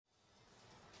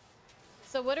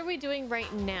So what are we doing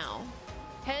right now?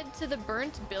 Head to the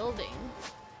burnt building.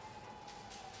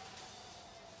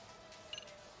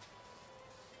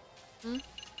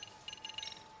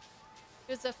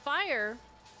 There's a fire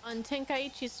on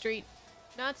Tenkaichi Street.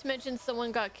 Not to mention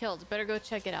someone got killed. Better go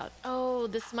check it out. Oh,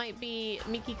 this might be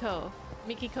Mikiko.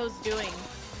 Mikiko's doing.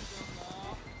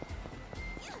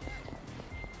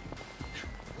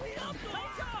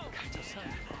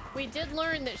 We did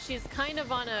learn that she's kind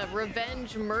of on a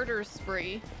revenge murder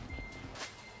spree.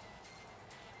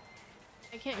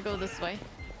 I can't go this way.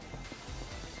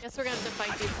 Guess we're gonna have to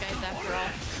fight these guys after all.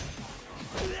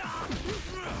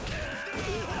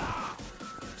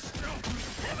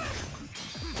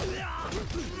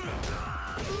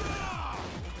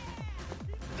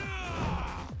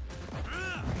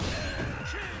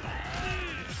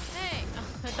 Hey! Oh,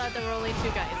 I thought there were only two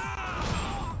guys.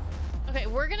 Okay,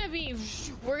 we're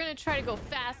gonna try to go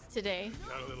fast today.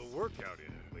 Got a little workout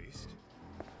in at least.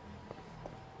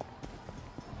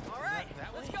 All right,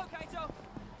 let's go, Kaito.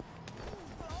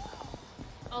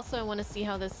 Also, I want to see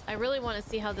how this. I really want to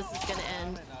see how this is gonna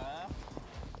end.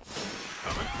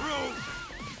 Coming through.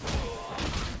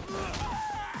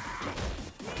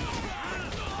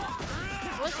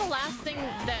 What's the last thing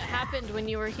that happened when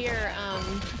you were here,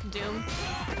 Doom?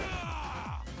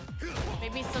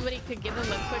 Maybe somebody could give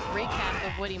him a quick recap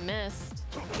of what he missed,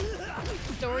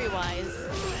 story-wise.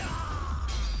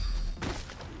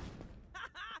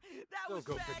 Don't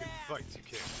go picking fights you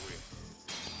can't win.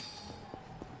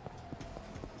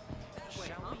 Shall we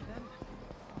then?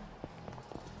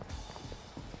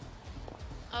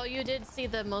 Oh, you did see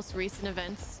the most recent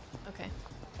events. Okay.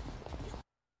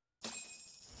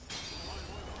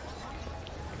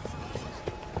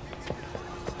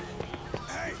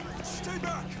 Hey, stay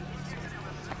back!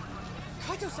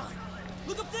 Kaito-san,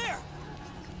 look up there.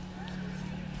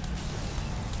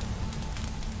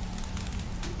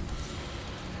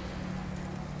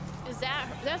 Is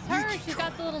that's her? She's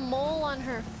got the little mole on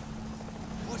her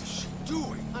What is she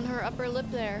doing? upper lip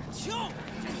there. Joe,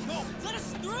 no, let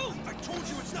us through. I told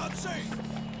you it's not safe!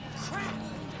 Crap.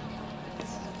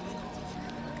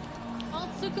 Call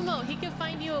Tsukumo. He can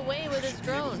find you a way with his Should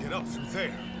be able to drone. get up through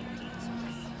there.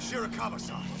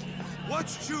 Shirakawa-san,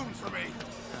 watch June for me!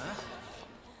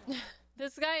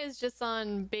 This guy is just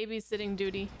on babysitting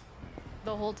duty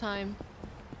the whole time.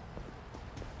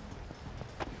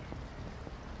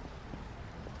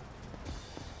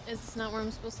 Is this not where I'm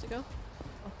supposed to go?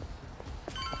 Oh.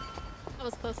 That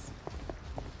was close.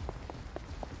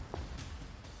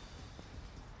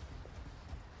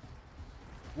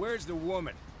 Where's the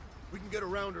woman? We can get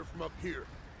around her from up here.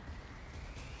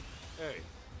 Hey,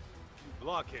 you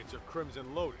blockheads are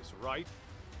Crimson Lotus, right?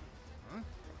 Huh?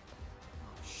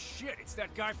 Oh, shit, it's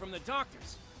that guy from the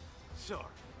doctors. Sorry,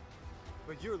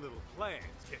 but your little plan's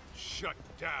getting shut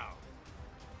down.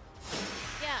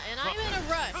 Yeah, and I'm in a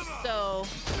rush, so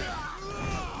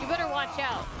you better watch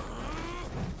out.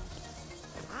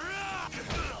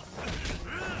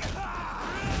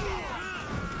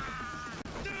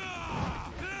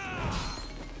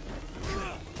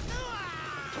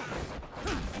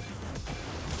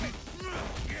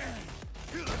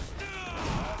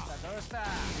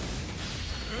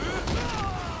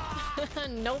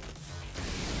 Nope.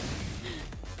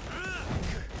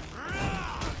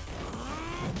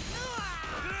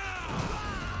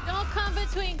 Don't come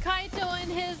between Kaito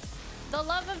and the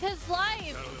love of his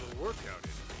life. Got a little workout in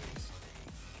at least.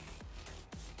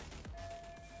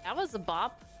 That was a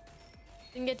bop.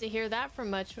 Didn't get to hear that for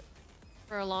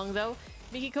long though.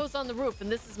 Mikiko's on the roof and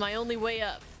this is my only way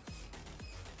up.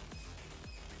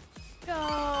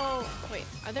 Go! Wait,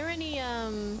 are there any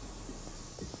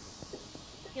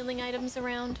healing items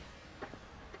around?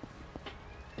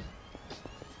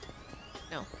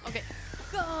 No. Okay.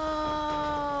 Go!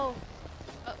 Oh,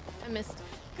 I missed.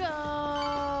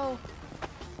 Go!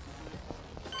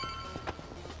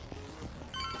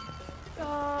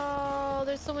 Go!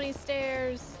 There's so many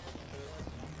stairs.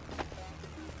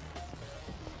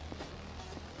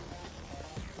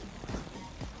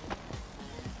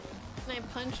 Can I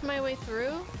punch my way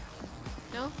through?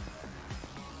 No?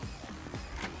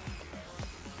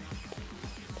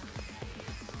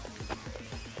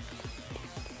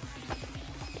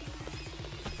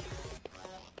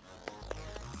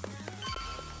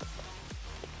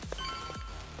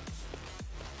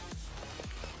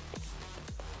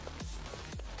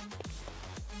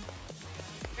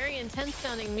 Very intense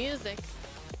sounding music.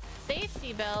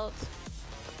 Safety belt.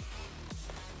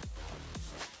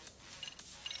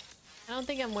 I don't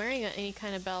think I'm wearing any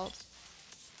kind of belt.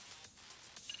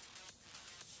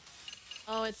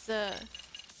 Oh, it's a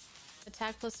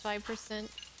attack plus 5%.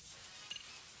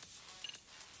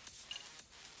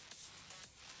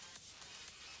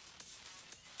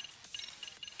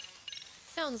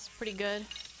 sounds pretty good.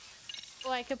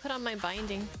 Oh, I could put on my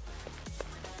binding.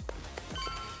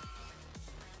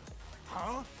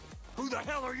 Huh? Who the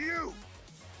hell are you?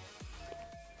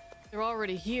 They're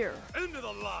already here. Into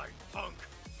the line, punk!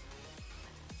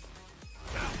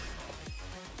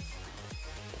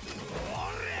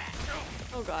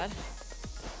 Oh god.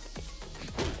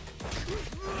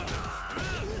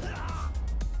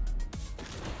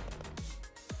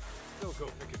 Don't go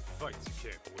picking fights you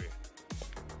can't win.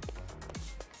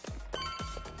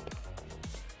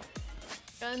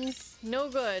 Guns, no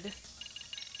good. Let's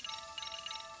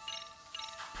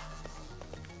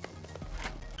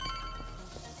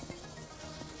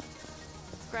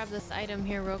grab this item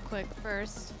here real quick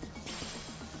first.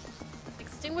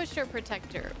 Extinguisher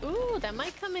protector. Ooh, that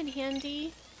might come in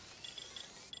handy.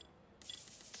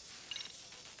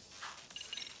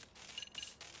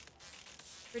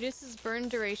 Reduces burn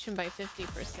duration by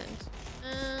 50%.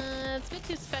 It's a bit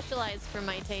too specialized for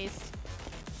my taste.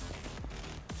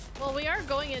 Well, we are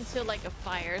going into like a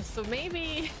fire, so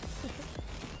maybe...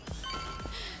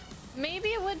 maybe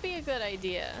it would be a good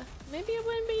idea. Maybe it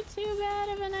wouldn't be too bad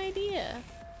of an idea.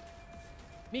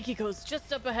 Mikiko's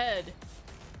just up ahead.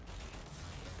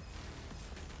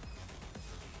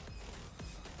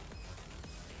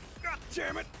 God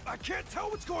damn it! I can't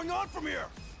tell what's going on from here!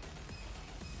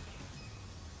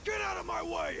 Get out of my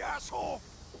way, asshole!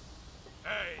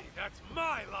 Hey, that's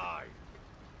my line!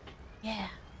 Yeah,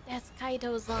 that's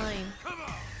Kaito's line. Come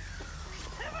on!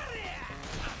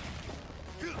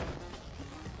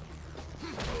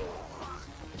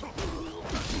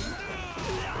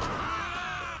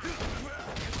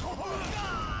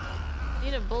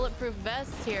 Need a bulletproof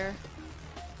vest here.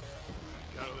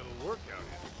 Got a little workout in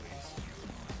at least.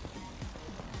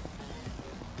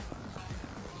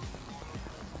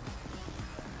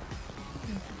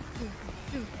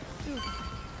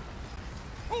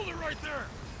 Hold it right there!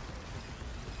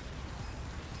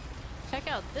 Check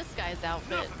out this guy's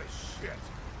outfit. Enough of this shit!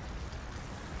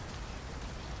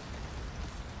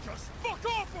 Just fuck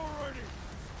off already!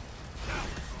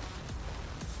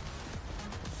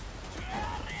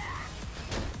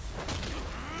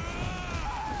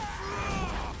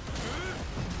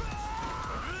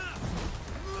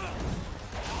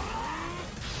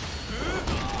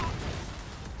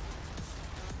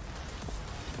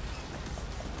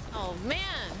 Oh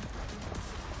man!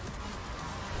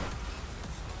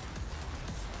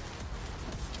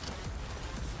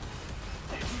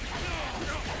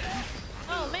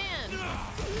 Oh man!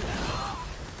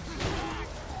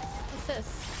 What's this?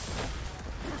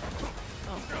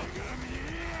 Oh.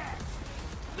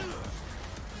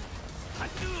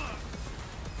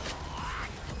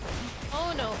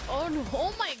 Oh no! Oh no!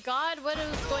 Oh my god! What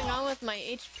is going on with my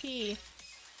HP?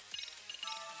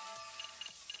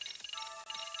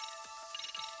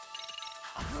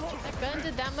 That gun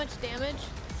did that much damage?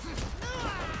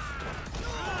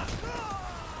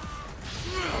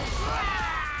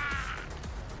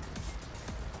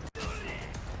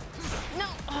 No!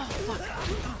 Oh, fuck.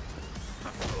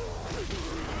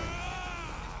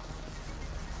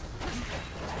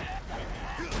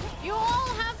 You all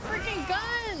have freaking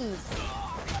guns!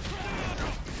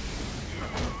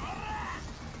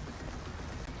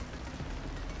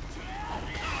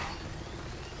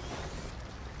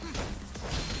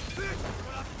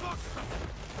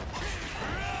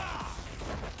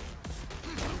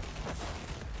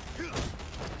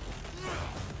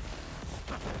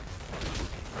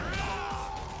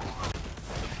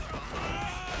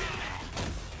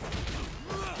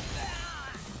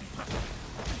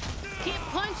 Keep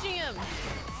punching him!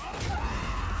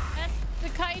 That's the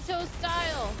Kaito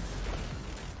style!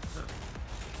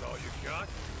 That's all you got?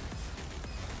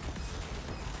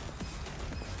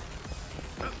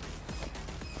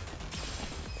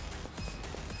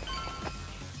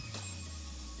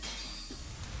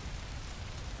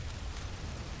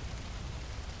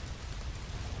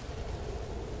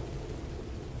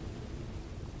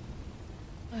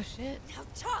 Oh shit. Now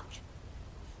talk!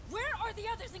 Where are the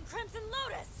others in Crimson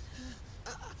Lotus?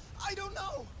 I don't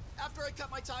know! After I cut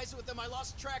my ties with them, I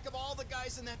lost track of all the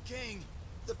guys in that gang.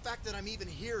 The fact that I'm even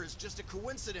here is just a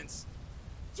coincidence.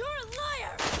 You're a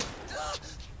liar!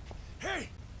 Hey!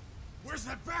 Where's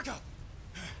that backup?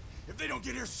 If they don't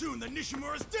get here soon, then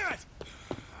Nishimura's dead!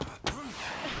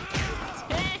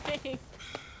 Dang!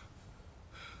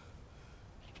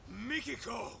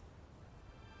 Mikiko!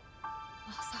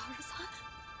 Masaharu-san?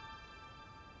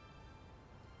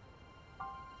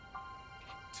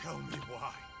 Tell me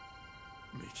why,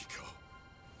 Mikiko.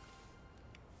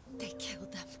 They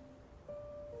killed them.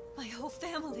 My whole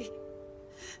family.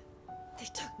 They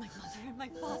took my mother and my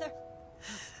father.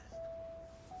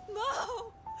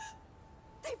 No!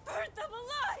 They burned them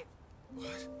alive!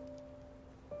 What?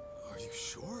 Are you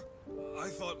sure? I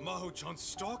thought Maho-chan's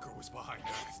stalker was behind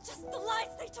that. It's just the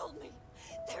lies they told me.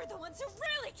 They're the ones who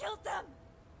really killed them.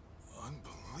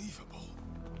 Unbelievable.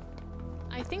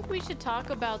 I think we should talk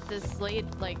about this late,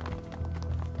 like,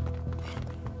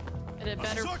 at a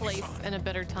better place and a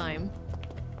better time.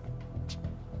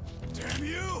 Damn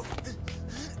you!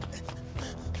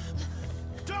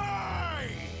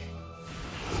 Die!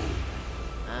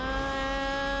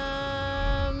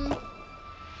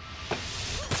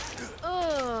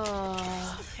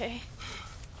 Oh, okay.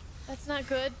 That's not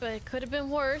good, but it could have been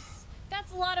worse.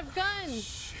 That's a lot of guns.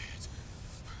 Shit.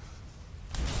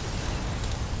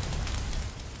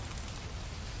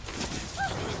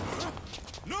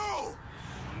 No!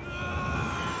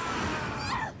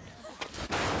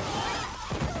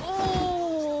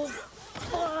 Oh,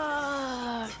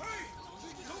 fuck. Hey!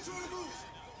 Don't try to move!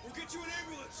 We'll get you an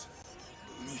ambulance!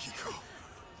 Mikiko,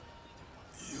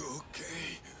 you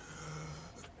okay?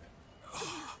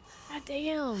 God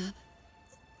damn.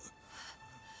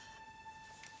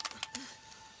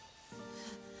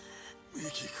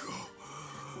 Mikiko.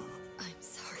 I'm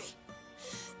sorry.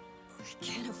 I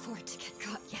can't afford to get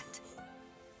caught yet.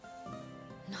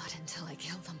 Not until I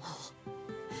kill them all.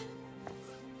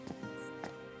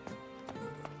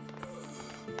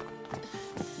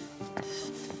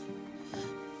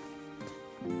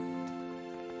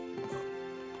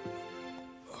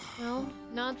 Well,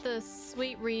 not the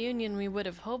sweet reunion we would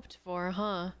have hoped for,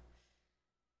 huh?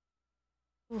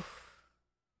 Oof.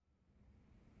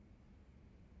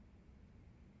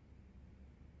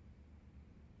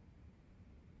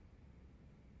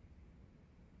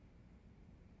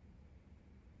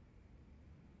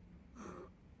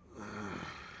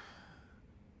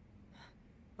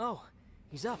 Oh,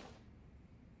 he's up.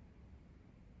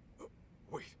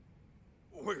 Wait.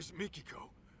 Where's Mikiko?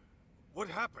 What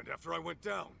happened after I went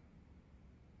down?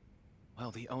 Well,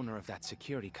 the owner of that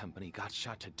security company got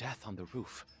shot to death on the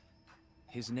roof.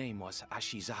 His name was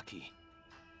Ashizaki.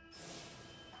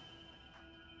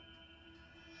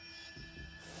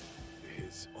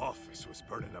 His office was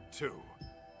burning up too.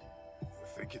 You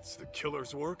think it's the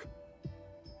killer's work?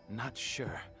 Not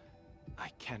sure. I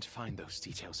can't find those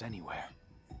details anywhere.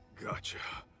 Gotcha.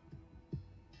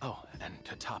 Oh, and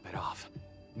to top it off,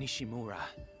 Nishimura,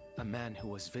 a man who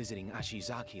was visiting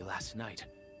Ashizaki last night,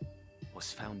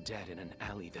 was found dead in an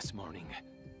alley this morning.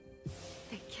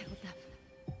 They killed them.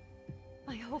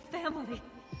 My whole family.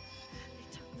 They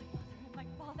took my mother and my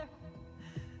father.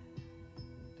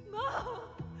 No!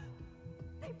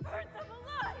 They burned them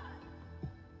alive!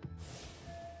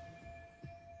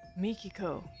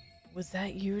 Mikiko, was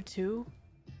that you too?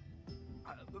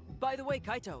 By the way,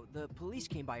 Kaito, the police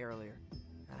came by earlier.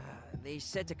 They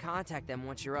said to contact them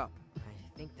once you're up.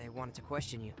 I think they wanted to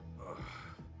question you.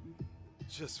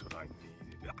 Just what I needed.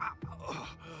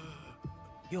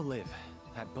 You'll live.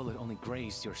 That bullet only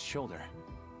grazed your shoulder.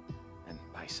 And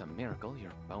by some miracle,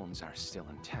 your bones are still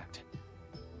intact.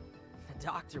 The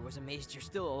doctor was amazed you're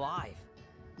still alive.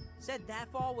 Said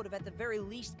that fall would have at the very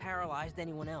least paralyzed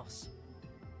anyone else.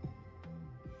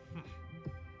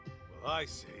 Well, I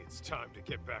say it's time to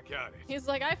get back at it. He's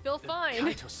like, I feel fine.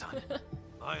 Kaito-san.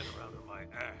 Lying around on my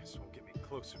ass won't get me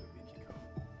closer to Mikiko.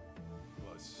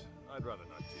 Plus, I'd rather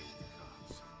not deal with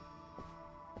the cops.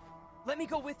 Let me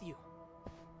go with you.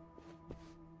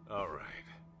 All right.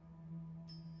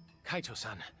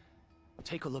 Kaito-san,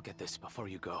 take a look at this before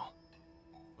you go.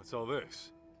 What's all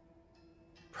this?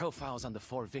 Profiles on the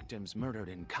 4 victims murdered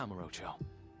in Kamurocho.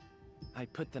 I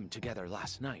put them together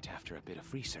last night after a bit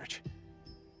of research.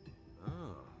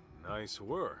 Oh, nice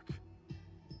work.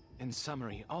 In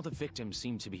summary, all the victims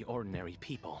seem to be ordinary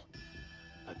people.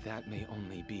 But that may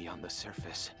only be on the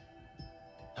surface.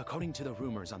 According to the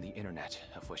rumors on the internet,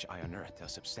 of which I unearthed a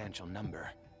substantial number,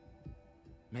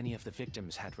 many of the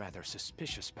victims had rather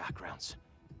suspicious backgrounds.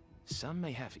 Some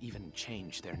may have even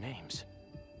changed their names.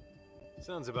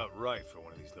 Sounds about right for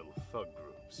one of these little thug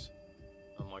groups.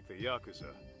 Unlike the Yakuza,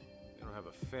 they don't have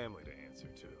a family to answer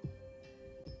to.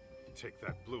 Take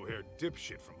that blue-haired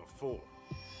dipshit from before.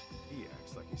 He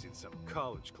acts like he's in some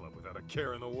college club without a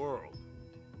care in the world.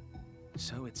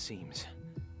 So it seems.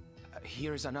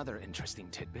 Here's another interesting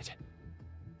tidbit.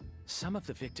 Some of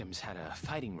the victims had a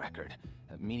fighting record,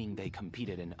 meaning they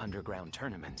competed in underground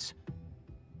tournaments.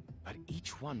 But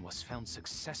each one was found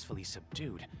successfully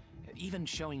subdued, even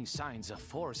showing signs of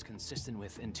force consistent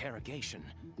with interrogation.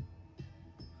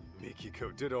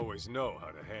 Mikiko did always know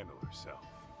how to handle herself.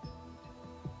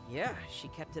 Yeah, she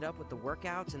kept it up with the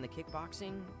workouts and the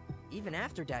kickboxing, even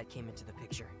after Dad came into the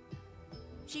picture.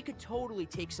 She could totally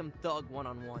take some thug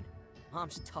one-on-one.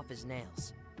 Mom's tough as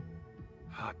nails.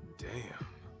 Hot damn.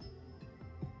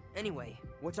 Anyway,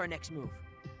 what's our next move?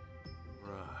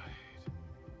 Right.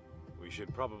 We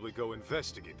should probably go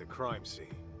investigate the crime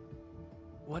scene,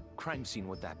 What crime scene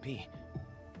would that be?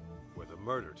 where the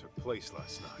murder took place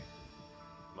last night.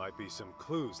 Might be some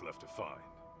clues left to find.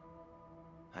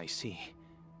 I see.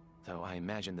 Though I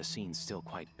imagine the scene's still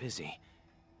quite busy.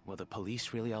 Will the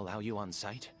police really allow you on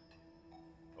site?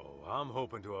 Oh, I'm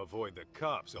hoping to avoid the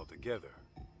cops altogether.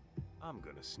 I'm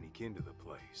gonna sneak into the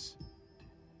place.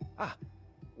 Ah,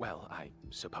 well, I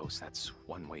suppose that's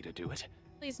one way to do it.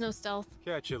 Please no stealth.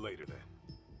 Catch you later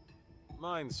then.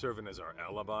 Mind serving as our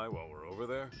alibi while we're over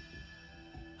there?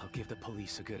 I'll give the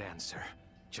police a good answer.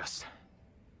 Just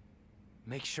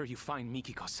make sure you find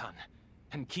Mikiko-san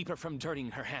and keep her from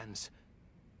dirtying her hands.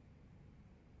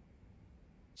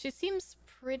 She seems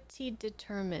pretty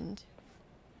determined.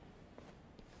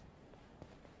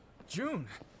 June!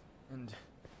 And...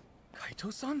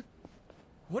 Kaito-san?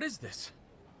 What is this?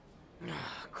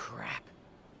 Ah, crap.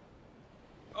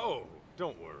 Oh,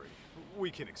 don't worry.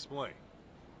 We can explain.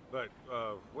 But,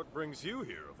 what brings you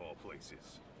here of all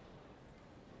places?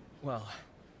 Well,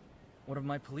 one of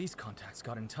my police contacts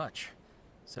got in touch.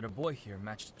 Said a boy here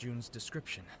matched June's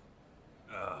description.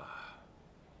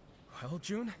 Well,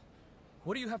 June,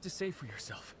 what do you have to say for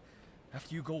yourself?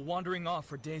 After you go wandering off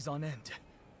for days on end?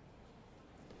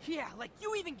 Yeah, like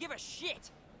you even give a shit!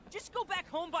 Just go back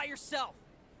home by yourself!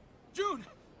 June!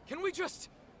 Can we just...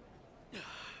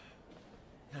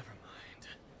 Never mind.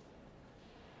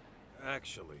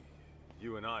 Actually,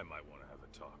 you and I might want to have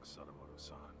a talk,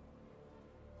 Sadamoto-san.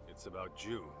 It's about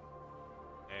June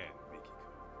and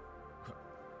Mikiko.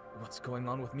 What's going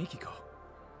on with Mikiko?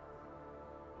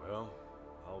 Well,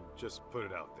 I'll just put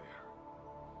it out there.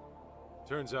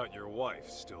 Turns out your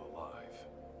wife's still alive.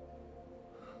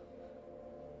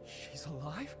 She's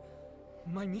alive?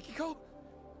 My Mikiko?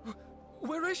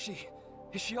 Where is she?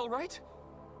 Is she alright?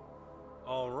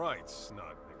 All right's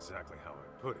not exactly how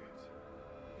I put it.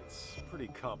 It's pretty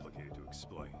complicated to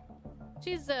explain.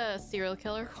 She's a serial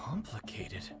killer.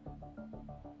 Complicated.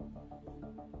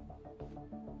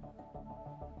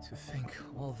 To think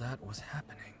all that was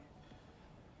happening.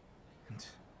 And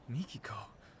Mikiko,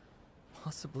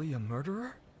 possibly a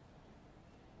murderer?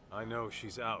 I know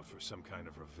she's out for some kind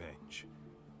of revenge.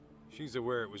 She's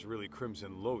aware it was really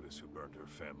Crimson Lotus who burned her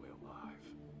family alive.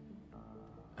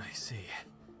 I see.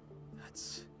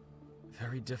 That's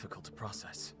very difficult to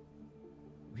process.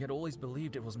 We had always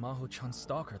believed it was Maho-chan's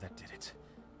stalker that did it.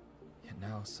 Yet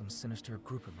now some sinister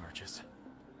group emerges.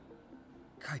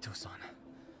 Kaito-san,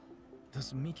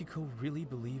 does Mikiko really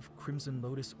believe Crimson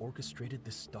Lotus orchestrated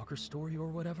this stalker story or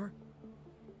whatever?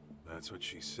 That's what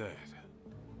she said.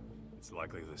 It's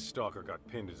likely the stalker got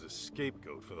pinned as a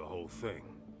scapegoat for the whole thing.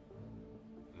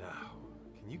 Now,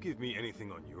 can you give me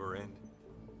anything on your end?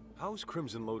 How's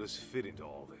Crimson Lotus fit into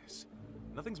all this?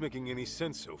 Nothing's making any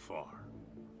sense so far.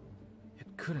 It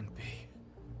couldn't be.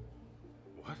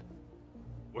 What?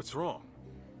 What's wrong?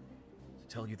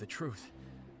 To tell you the truth,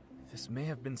 this may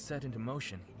have been set into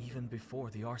motion even before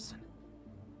the arson.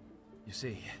 You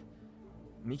see,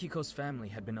 Mikiko's family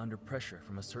had been under pressure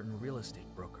from a certain real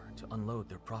estate broker to unload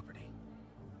their property.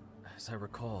 As I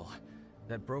recall,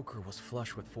 that broker was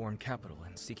flush with foreign capital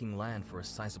and seeking land for a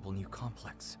sizable new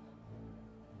complex.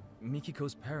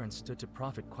 Mikiko's parents stood to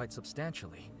profit quite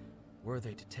substantially, were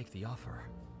they to take the offer.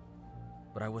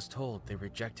 But I was told they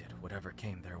rejected whatever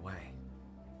came their way.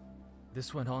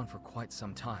 This went on for quite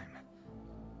some time.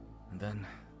 And then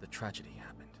the tragedy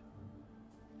happened.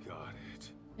 Got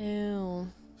it.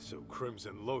 Ew. So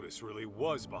Crimson Lotus really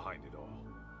was behind it all.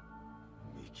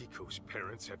 Mikiko's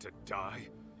parents had to die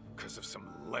because of some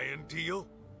land deal?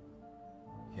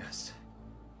 Yes.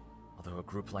 Although a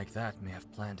group like that may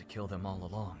have planned to kill them all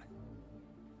along.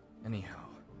 Anyhow,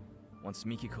 once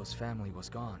Mikiko's family was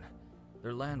gone,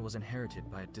 their land was inherited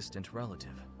by a distant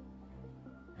relative.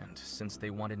 And since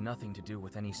they wanted nothing to do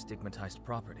with any stigmatized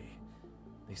property,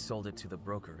 they sold it to the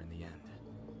broker in the end.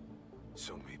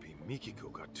 So maybe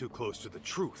Mikiko got too close to the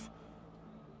truth,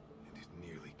 and it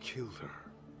nearly killed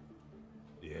her.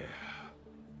 Yeah,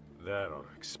 that ought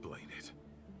to explain it.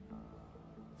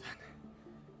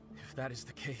 If that is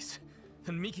the case,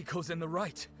 then Mikiko's in the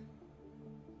right.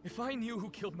 If I knew who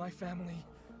killed my family,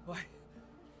 why,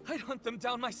 I'd hunt them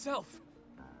down myself.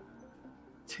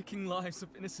 Taking lives of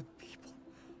innocent people,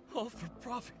 all for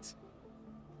profit.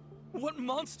 What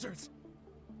monsters!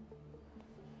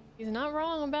 He's not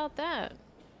wrong about that.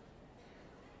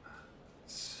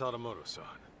 Sadamoto-san,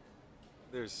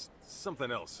 there's something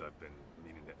else I've been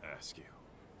meaning to ask you.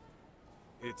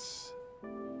 It's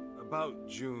about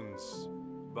June's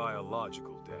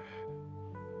biological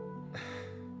dad.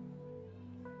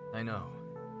 I know.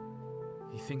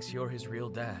 He thinks you're his real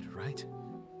dad, right?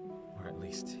 Or at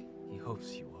least, he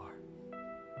hopes you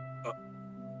are.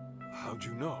 How'd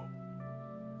you know?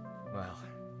 Well,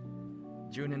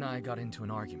 Jun and I got into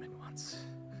an argument once.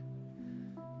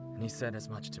 And he said as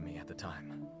much to me at the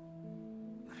time.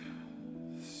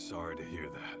 Sorry to hear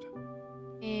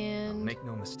that. And Make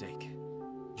no mistake,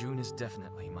 Jun is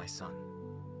definitely my son.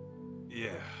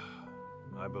 Yeah,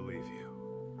 I believe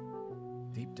you.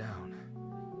 Deep down,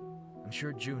 I'm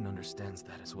sure Jun understands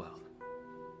that as well.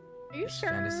 are you This sure?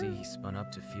 fantasy he spun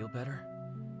up to feel better?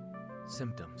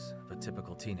 Symptoms of a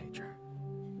typical teenager.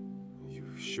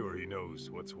 You sure he knows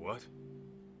what's what?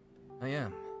 I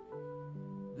am.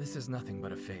 This is nothing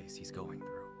but a phase he's going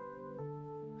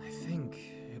through. I think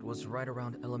it was right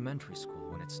around elementary school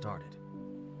when it started.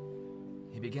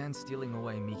 He began stealing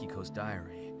away Mikiko's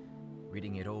diary,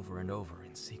 reading it over and over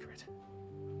in secret.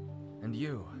 And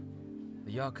you,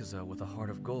 the Yakuza with a heart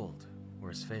of gold, were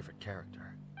his favorite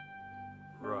character.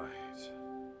 Right.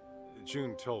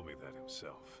 June told me that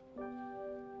himself.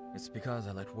 It's because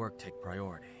I let work take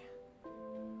priority.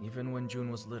 Even when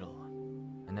Jun was little,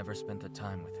 I never spent the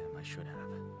time with him I should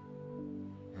have.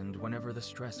 And whenever the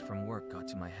stress from work got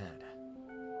to my head,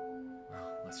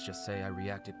 well, let's just say I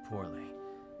reacted poorly,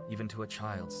 even to a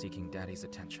child seeking daddy's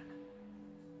attention.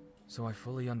 So I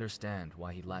fully understand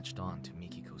why he latched on to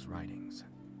Mikiko's writings.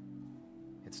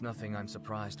 It's nothing I'm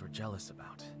surprised or jealous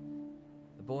about.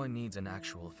 The boy needs an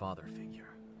actual father figure.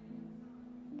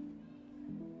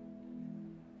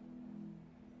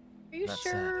 Are you That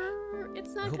sure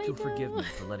it's I not hope you'll Kaito? forgive me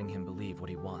for letting him believe what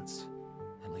he wants,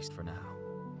 at least for now.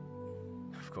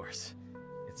 Of course,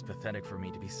 it's pathetic for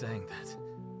me to be saying that.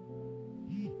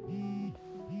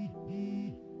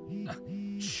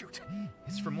 Shoot,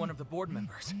 it's from one of the board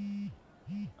members.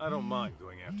 I don't mind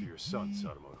going after your son,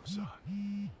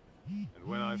 Sadamoto-san. And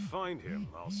when I find him,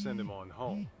 I'll send him on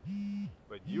home.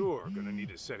 But you're gonna need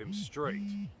to set him straight.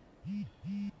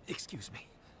 Excuse me.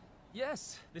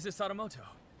 Yes, this is Sadamoto.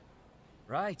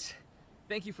 Right.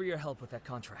 Thank you for your help with that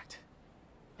contract.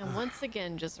 And once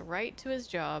again, just right to his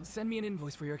job. Send me an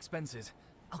invoice for your expenses.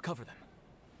 I'll cover them.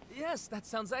 Yes, that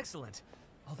sounds excellent.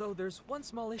 Although there's one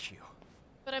small issue.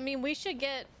 But I mean, we should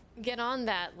get on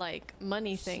that like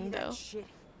money thing See that though. shit?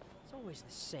 It's always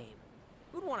the same.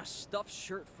 Who'd want a stuffed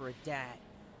shirt for a dad?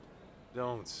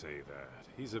 Don't say that.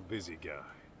 He's a busy guy.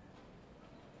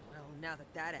 Well, now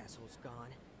that that asshole's gone,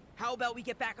 how about we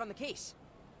get back on the case?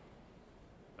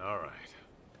 All right.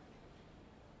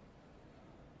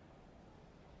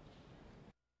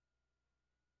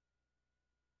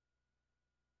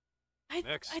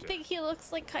 Next I think he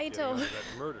looks like Getting Kaito. out of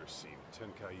that murder scene in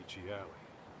Tenkaichi Alley.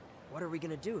 What are we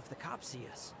gonna do if the cops see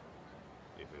us?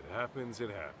 If it happens, it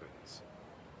happens.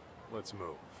 Let's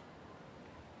move.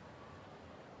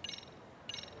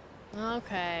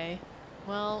 Okay.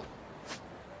 Well,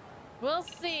 we'll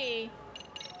see.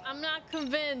 I'm not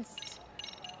convinced.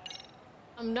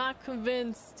 I'm not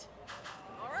convinced.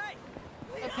 All right.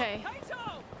 Okay.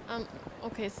 Kaito!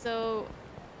 Okay, so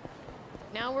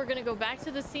now we're gonna go back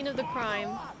to the scene of the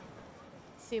crime.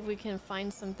 See if we can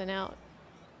find something out.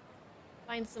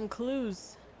 Find some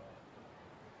clues.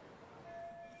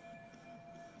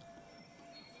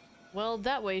 Well,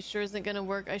 that way sure isn't gonna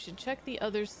work. I should check the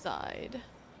other side.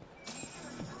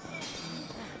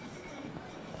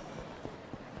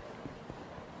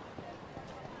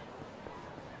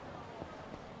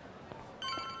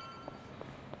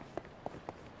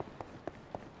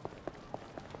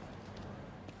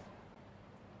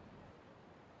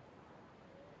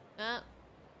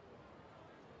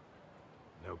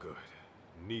 No good.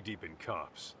 Knee-deep in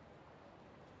cops.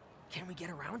 Can we get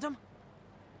around them?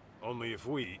 Only if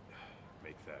we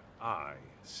make that eye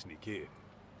sneak in.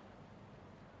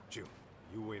 June,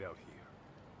 you wait out here.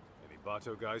 Any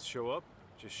Bato guys show up,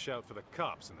 just shout for the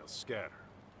cops and they'll scatter.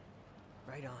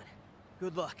 Right on.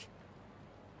 Good luck.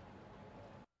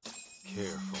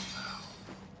 Careful now.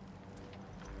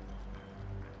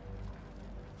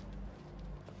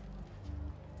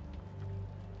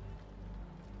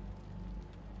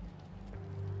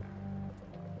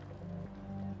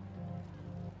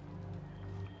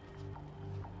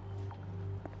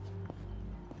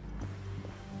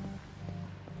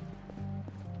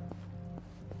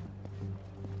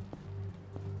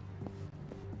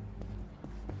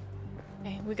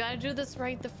 Okay, we gotta do this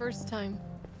right the first time.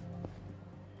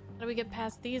 How do we get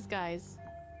past these guys?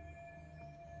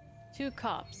 2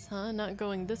 cops, huh? Not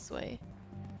going this way.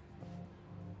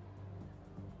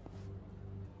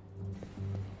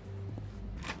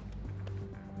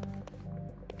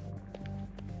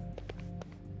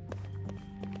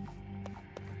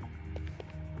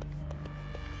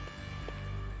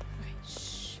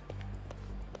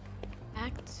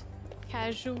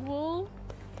 casual.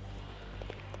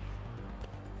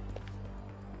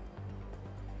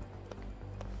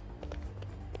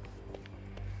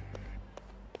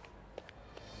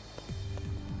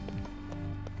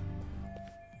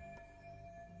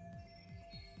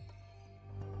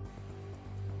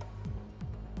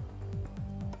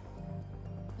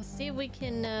 Let's see if we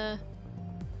can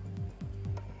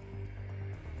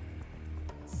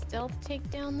stealth take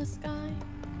down this guy.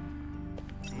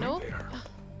 Nope.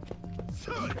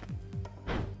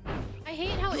 I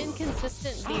hate how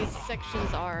inconsistent these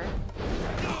sections are.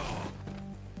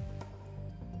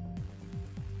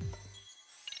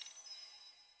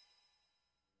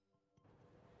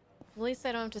 At least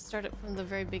I don't have to start it from the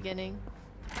very beginning.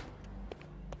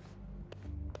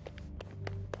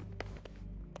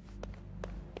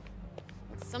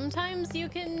 Sometimes you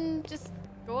can just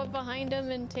go up behind him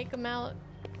and take him out.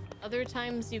 Other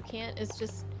times you can't. It's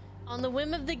just on the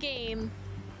whim of the game.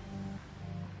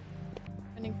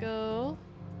 I'm gonna go.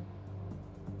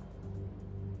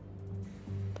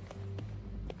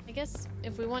 I guess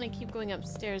if we want to keep going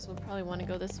upstairs, we'll probably want to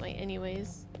go this way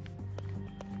anyways.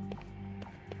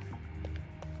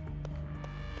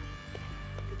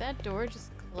 Did that door just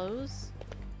close?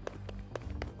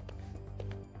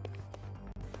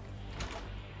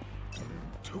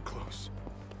 Too close.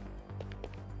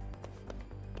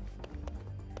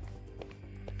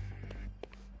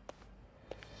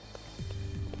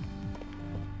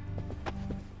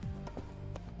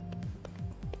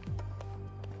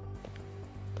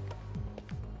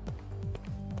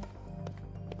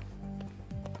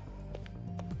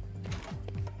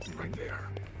 Right there.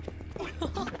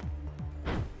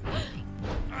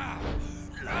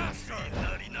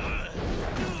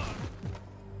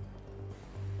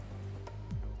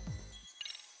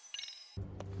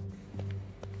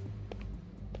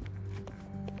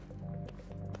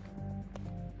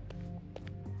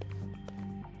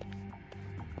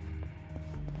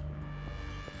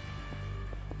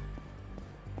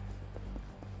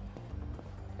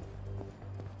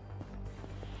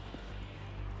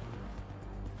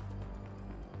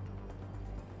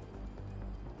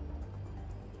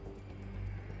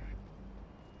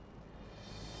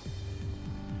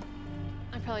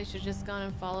 Probably should have just gone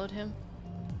and followed him.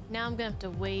 Now I'm gonna have to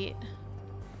wait.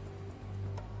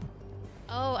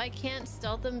 Oh, I can't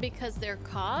stealth them because they're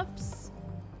cops?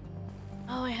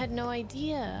 Oh, I had no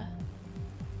idea.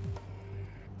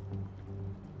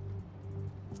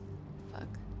 Fuck.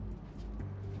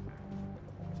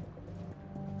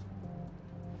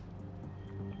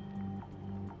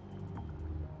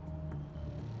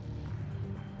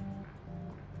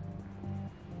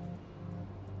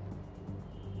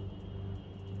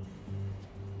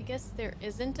 I guess there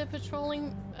isn't a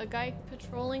guy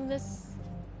patrolling this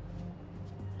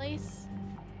place.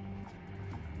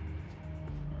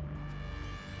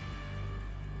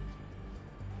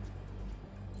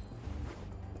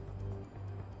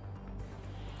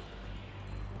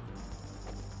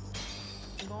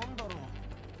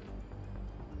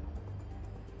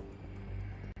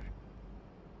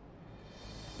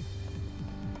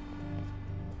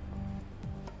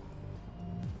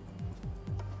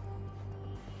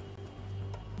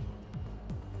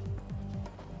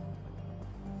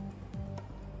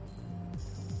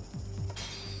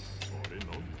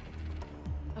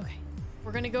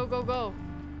 We're gonna go, go, go.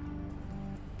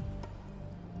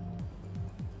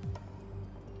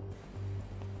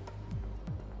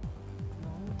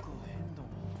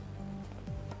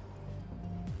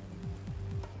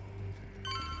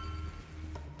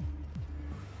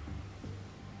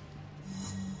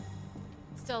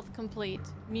 Stealth complete.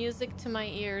 Music to my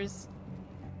ears.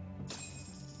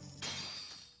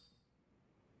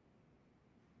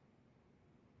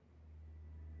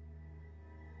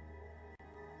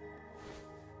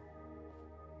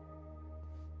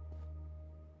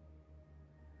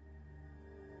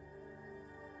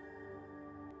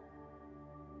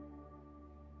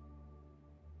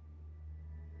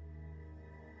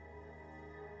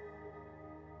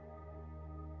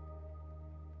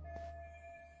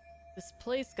 This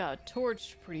place got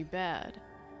torched pretty bad.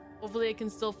 Hopefully I can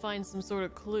still find some sort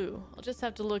of clue. I'll just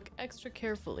have to look extra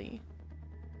carefully.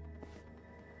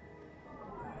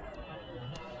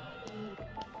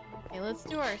 Okay, let's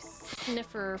do our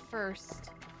sniffer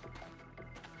first.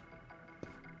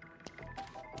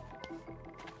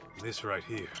 This right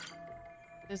here.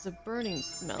 There's a burning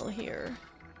smell here.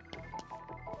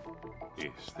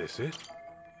 Is this it?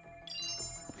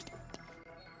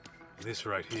 This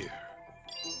right here.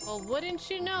 Well, wouldn't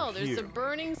you know? There's a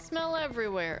burning smell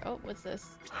everywhere. Oh, what's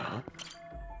this? Huh?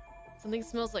 Something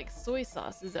smells like soy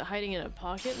sauce. Is it hiding in a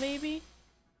pocket, maybe?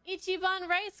 Ichiban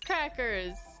rice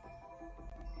crackers!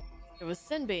 There was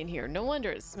senbei in here. No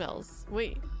wonder it smells.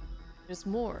 Wait, there's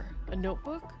more. A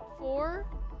notebook?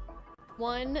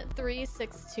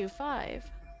 413625.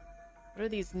 What are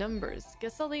these numbers?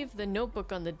 Guess I'll leave the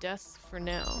notebook on the desk for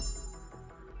now.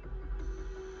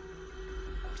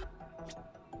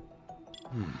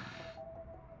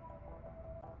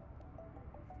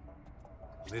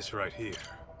 This right here.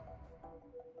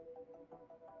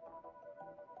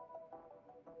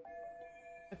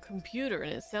 A computer,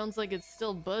 and it sounds like it's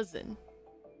still buzzing.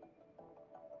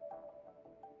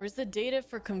 Where's the data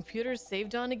for computers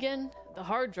saved on again? The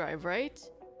hard drive, right?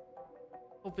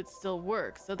 Hope it still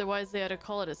works, otherwise they ought to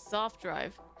call it a soft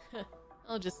drive.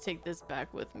 I'll just take this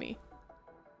back with me.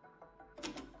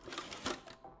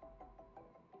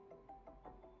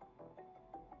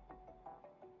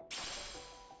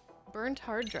 Burnt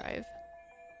hard drive.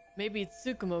 Maybe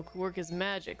Tsukumo could work his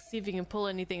magic, see if he can pull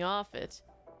anything off it.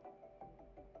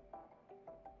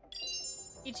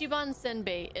 Ichiban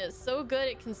Senbei is so good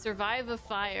it can survive a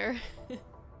fire.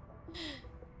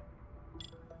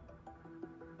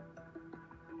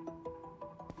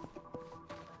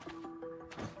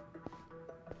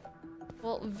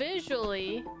 Well,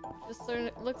 visually, this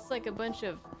looks like a bunch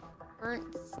of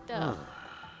burnt stuff.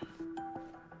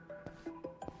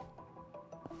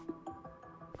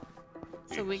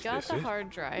 So we got the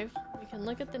hard drive. We can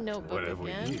look at the notebook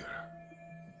again.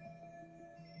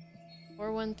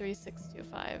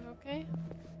 413625, okay?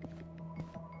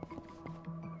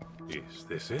 Is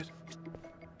this it?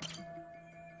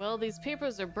 Well, these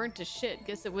papers are burnt to shit.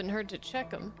 Guess it wouldn't hurt to check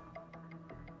them.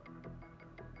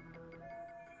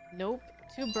 Nope,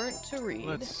 too burnt to read.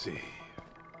 Let's see.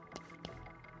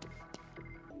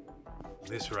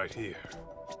 This right here.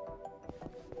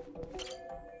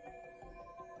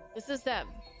 This is that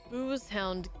booze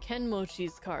hound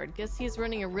Kenmochi's card. Guess he's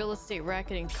running a real estate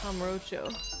racket in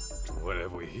Kamurocho. What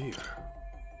have we here?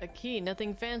 A key,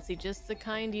 nothing fancy, just the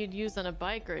kind you'd use on a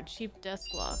bike or a cheap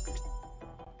desk lock.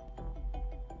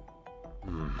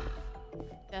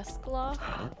 Desk lock?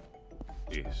 Huh?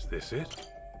 Is this it?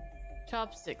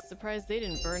 Chopsticks, surprised they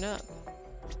didn't burn up.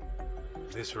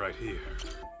 This right here.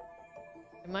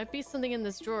 There might be something in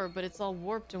this drawer, but it's all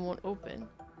warped and won't open.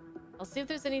 I'll see if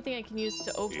there's anything I can use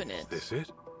to open it. Is this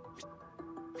it?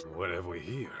 What have we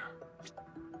here?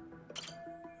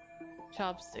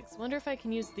 Chopsticks. Wonder if I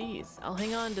can use these. I'll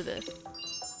hang on to this.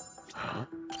 Huh?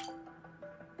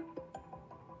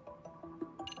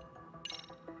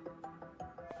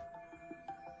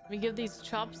 Let me give these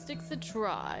chopsticks a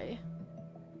try.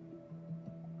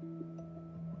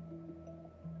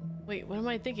 Wait, what am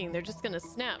I thinking? They're just gonna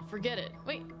snap. Forget it.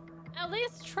 Wait, at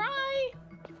least try!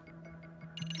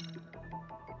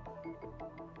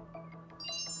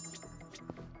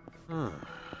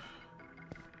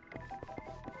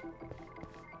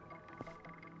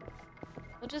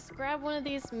 I'll just grab one of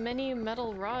these many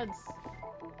metal rods.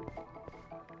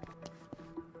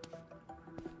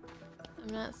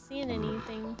 I'm not seeing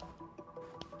anything.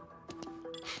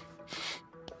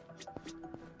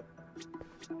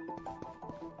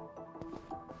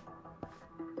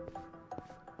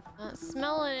 Not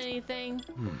smelling anything.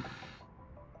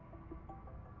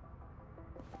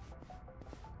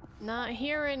 Not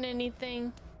hearing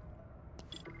anything.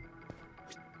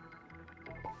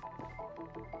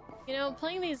 You know,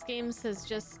 playing these games has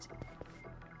just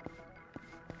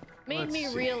made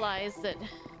me realize that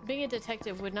being a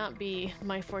detective would not be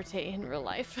my forte in real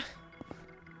life.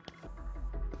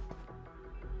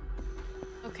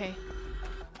 Okay.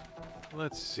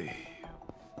 Let's see.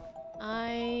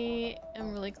 I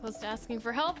am really close to asking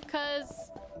for help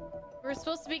because we're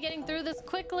supposed to be getting through this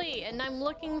quickly and I'm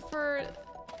looking for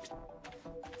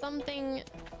something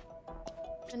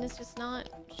and it's just not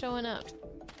showing up.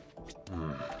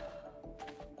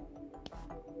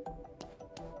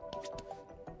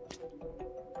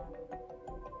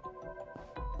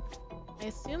 I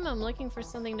assume I'm looking for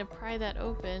something to pry that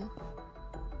open.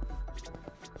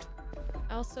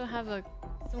 I also have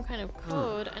some kind of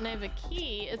code and I have a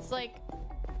key. It's like...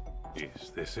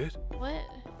 Is this it? What?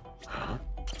 Huh?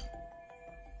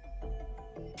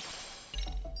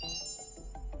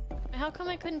 How come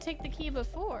I couldn't take the key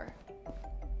before?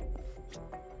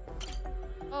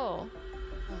 Oh.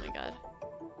 Oh my god.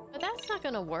 But that's not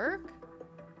gonna work.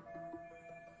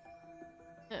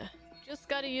 Just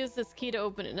gotta use this key to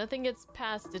open it. Nothing gets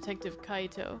past Detective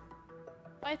Kaito.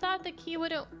 I thought the key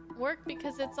wouldn't work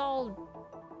because it's all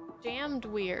jammed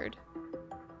weird.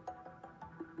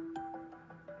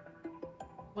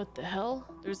 What the hell?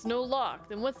 There's no lock.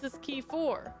 Then what's this key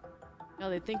for? Now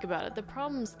they think about it. The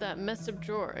problem's that messed up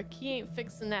drawer. A key ain't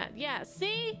fixing that. Yeah,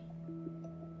 see?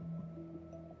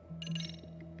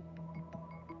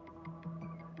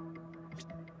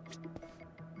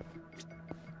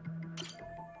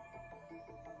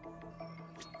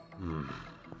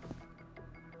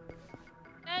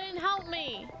 That didn't help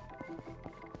me.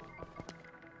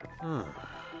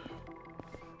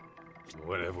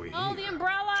 What have we Oh, here? the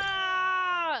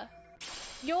umbrella!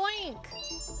 Yoink!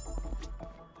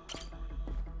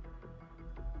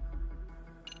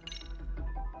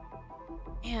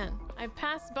 Man, I've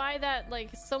passed by that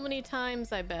like so many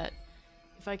times, I bet.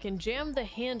 If I can jam the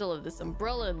handle of this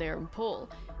umbrella in there and pull,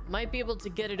 might be able to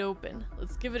get it open.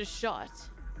 Let's give it a shot.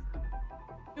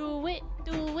 Do it,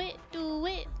 do it, do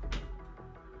it.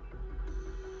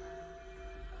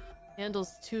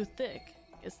 Handle's too thick.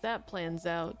 Guess that plan's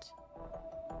out.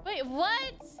 Wait,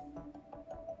 what?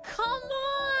 Come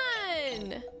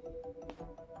on!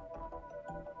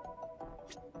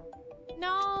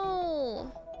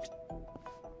 No!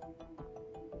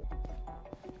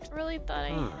 I really thought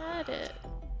I had it.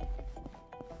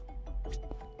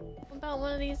 What about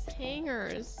one of these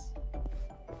hangers?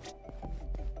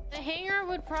 The hanger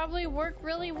would probably work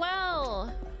really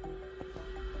well.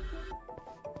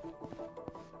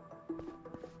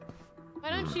 Why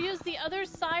don't you use the other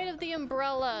side of the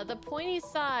umbrella? The pointy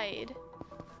side.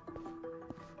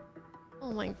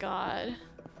 Oh my god.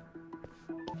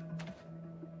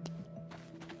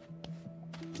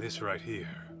 This right here.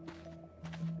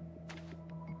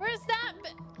 Where's that?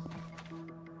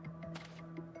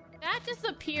 That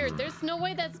disappeared. There's no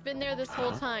way that's been there this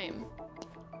whole time.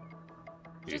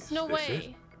 Just no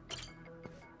way.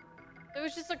 There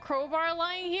was just a crowbar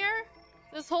lying here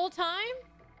this whole time?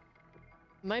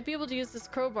 Might be able to use this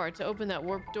crowbar to open that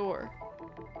warped door.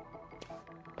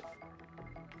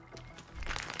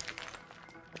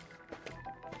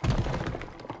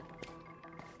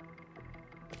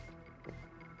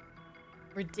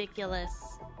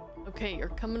 Ridiculous. Okay, you're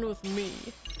coming with me.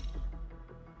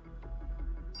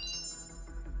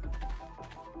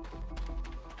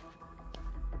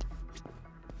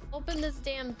 Open this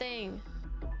damn thing.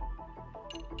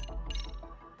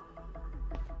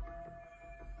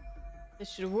 This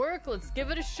should work. Let's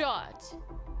give it a shot.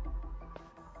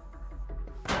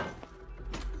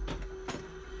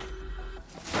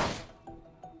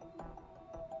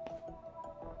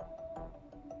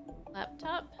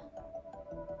 Laptop.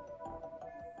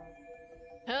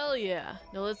 Hell yeah.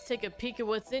 Now let's take a peek at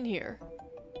what's in here.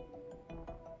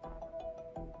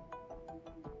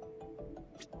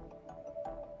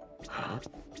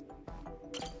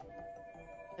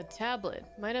 A tablet.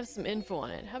 Might have some info on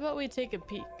it. How about we take a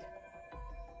peek?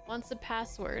 Wants a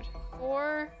password.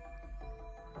 4...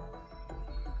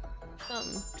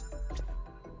 something.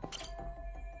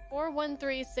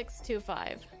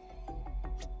 413625.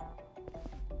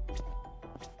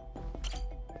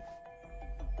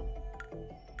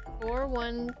 Four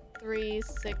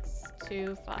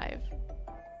 13625.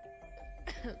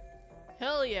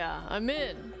 Hell yeah, I'm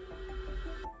in.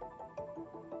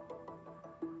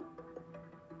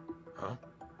 Huh?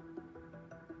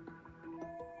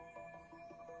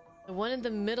 The one in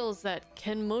the middle's that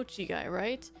Ken Mochi guy,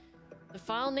 right? The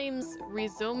file name's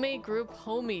Rizome Group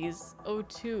Homies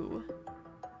 02.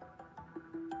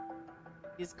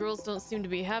 These girls don't seem to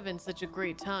be having such a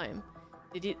great time.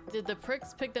 Did the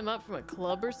pricks pick them up from a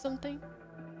club or something?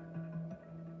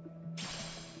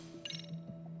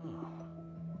 Oh,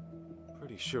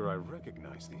 pretty sure I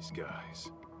recognize these guys.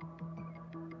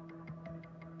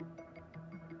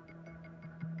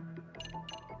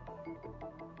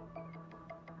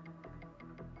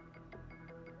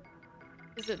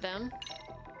 Is it them?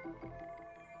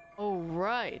 Oh,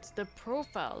 right. The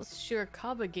profiles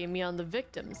Shirakawa gave me on the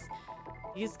victims.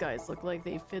 These guys look like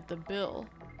they fit the bill.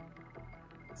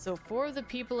 So 4 of the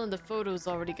people in the photos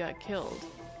already got killed.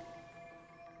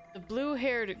 The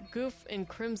blue-haired goof in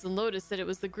Crimson Lotus said it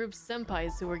was the group's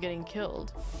senpais who were getting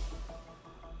killed.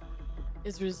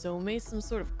 Is Rizome some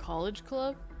sort of college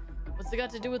club? What's it got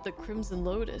to do with the Crimson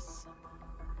Lotus?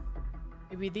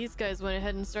 Maybe these guys went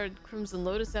ahead and started Crimson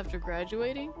Lotus after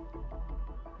graduating?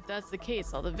 If that's the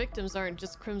case, all the victims aren't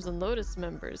just Crimson Lotus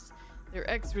members. They're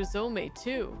ex-Rizome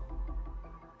too.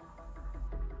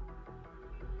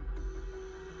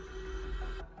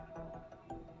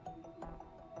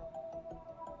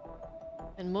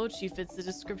 And Mochi fits the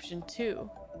description too,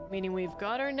 meaning we've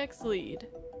got our next lead.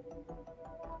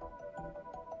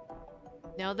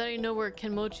 Now that I know where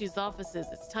Ken Mochi's office is,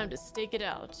 it's time to stake it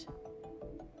out.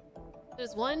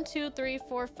 There's 1, 2, 3,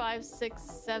 4, 5, 6,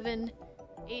 7,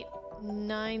 8,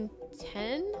 9,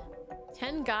 10?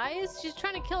 10 guys? She's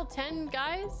trying to kill 10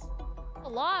 guys? That's a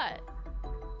lot.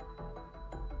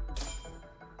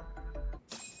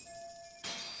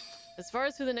 As far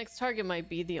as who the next target might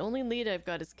be, the only lead I've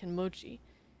got is Ken Mochi.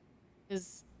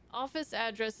 His office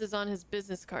address is on his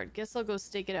business card. Guess I'll go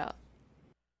stake it out.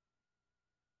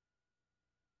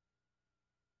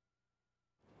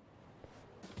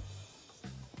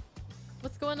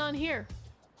 What's going on here?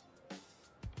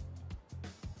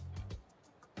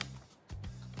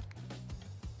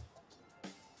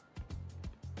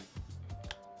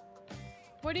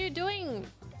 What are you doing?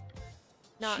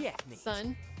 Not Checkmate.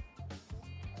 son.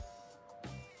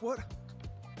 What?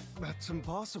 That's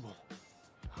impossible.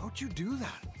 How'd you do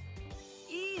that?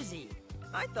 Easy.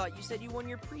 I thought you said you won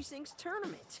your precinct's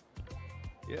tournament.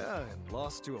 Yeah, and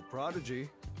lost to a prodigy.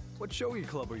 What shogi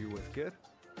club are you with, kid?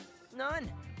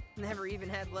 None. Never even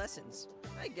had lessons.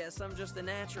 I guess I'm just a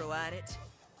natural at it.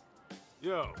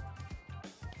 Yo,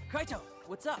 Kaito,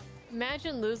 what's up?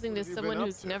 Imagine losing to What have you been someone up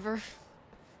who's to? never.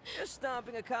 Just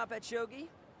stomping a cop at shogi.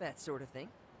 That sort of thing.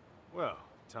 well,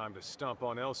 time to stomp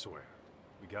on elsewhere.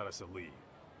 We got us a lead.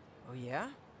 Oh yeah?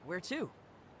 Where to?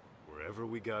 Wherever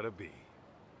we gotta be.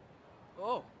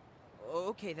 Oh.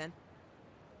 Okay then.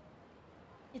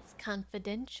 It's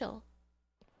confidential.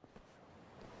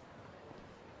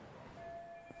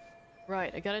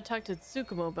 Right, I gotta talk to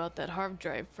Tsukumo about that hard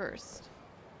drive first.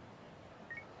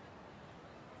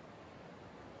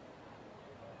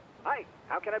 Hi,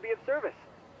 how can I be of service?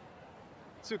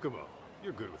 Tsukumo,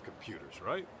 you're good with computers,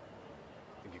 right?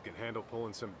 Think you can handle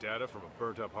pulling some data from a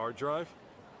burnt-up hard drive?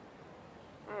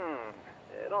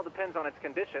 It all depends on its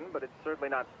condition, but it's certainly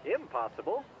not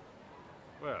impossible.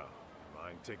 Well,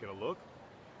 mind taking a look?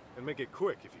 And make it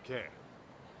quick if you can.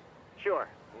 Sure,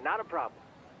 not a problem.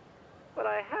 But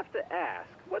I have to ask,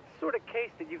 what sort of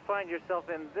case did you find yourself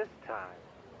in this time?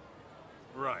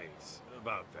 Right,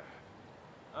 about that.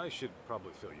 I should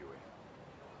probably fill you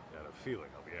in. Got a feeling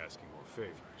I'll be asking more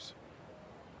favors.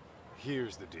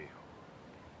 Here's the deal.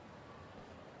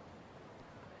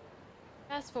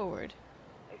 Fast forward.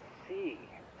 I see.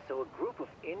 So a group of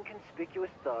inconspicuous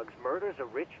thugs murders a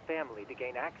rich family to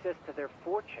gain access to their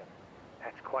fortune.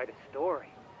 That's quite a story.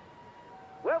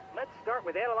 Well, let's start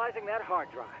with analyzing that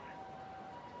hard drive.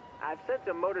 I've sent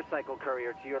a motorcycle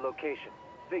courier to your location.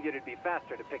 Figured it'd be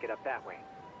faster to pick it up that way.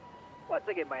 Once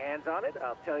I get my hands on it,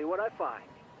 I'll tell you what I find.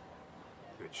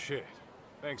 Good shit.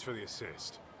 Thanks for the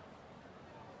assist.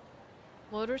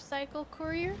 Motorcycle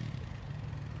courier?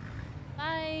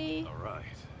 Bye. All right.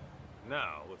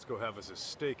 Now, let's go have us a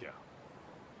stakeout.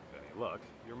 With any luck,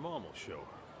 your mom will show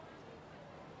her.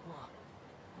 Whoa.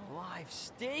 A live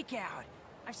stakeout.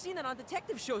 I've seen that on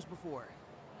detective shows before.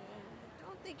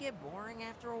 Don't they get boring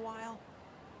after a while?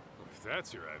 If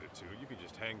that's your attitude, you could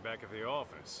just hang back at the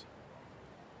office.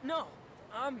 No,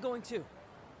 I'm going to.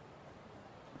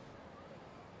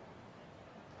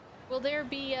 Will there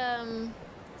be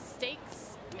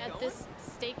steaks at this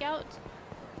stakeout?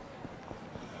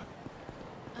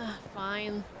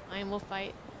 Fine. Fine, we'll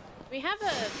fight. We have a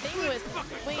thing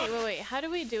with... Wait. How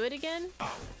do we do it again?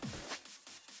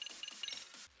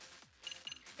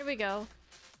 Here we go.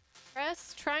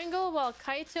 Press triangle while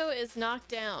Kaito is knocked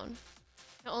down.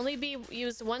 Can only be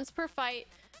used once per fight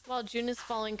while Jun is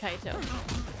following Kaito.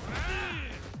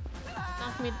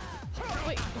 Knock me...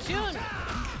 Wait, Jun!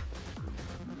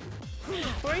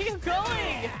 Where are you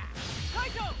going?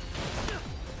 Kaito!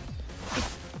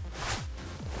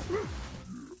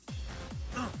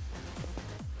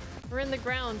 We're in the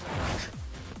ground.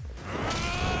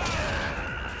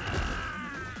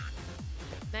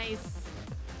 Nice.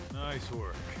 Nice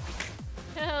work.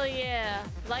 Hell yeah.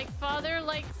 Like father,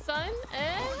 like son?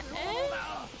 I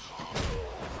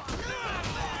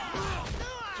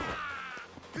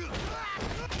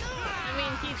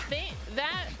mean,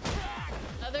 that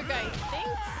other guy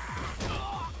thinks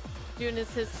Jun is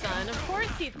his son. Of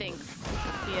course he thinks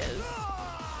he is.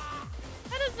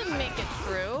 That doesn't make it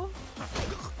true.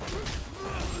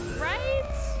 Right?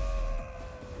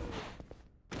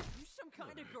 You some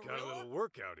kind of gorilla? Got a little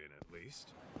workout in at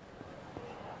least.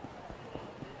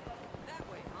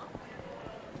 That way, huh?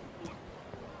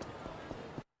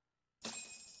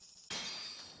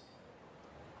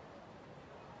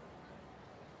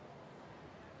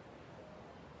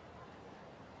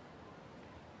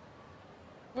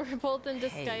 We're both in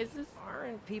disguises. Hey,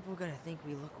 aren't people gonna think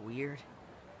we look weird?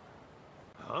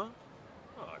 Huh?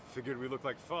 Oh, I figured we looked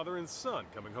like father and son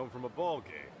coming home from a ball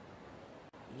game.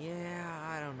 Yeah,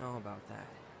 I don't know about that.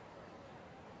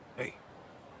 Hey,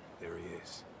 there he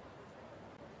is.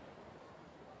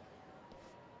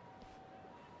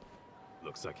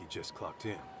 Looks like he just clocked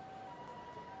in.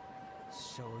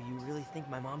 So you really think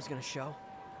my mom's gonna show?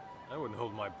 I wouldn't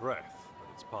hold my breath, but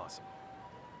it's possible.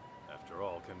 After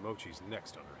all, Kenmochi's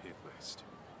next on her hit list.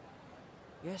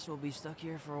 Guess we'll be stuck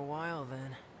here for a while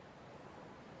then.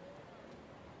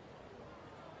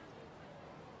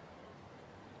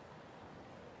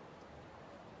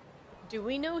 Do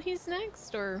we know he's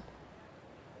next, or?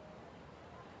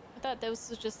 I thought this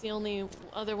was just the only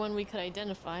other one we could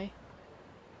identify.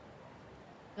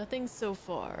 Nothing so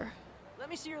far. Let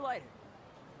me see your lighter.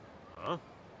 Huh?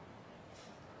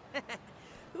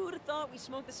 Who would have thought we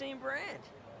smoked the same brand?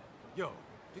 Yo,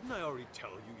 didn't I already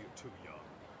tell you you're too young?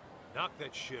 Knock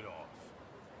that shit off.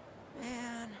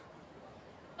 Man.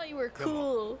 I thought you were Come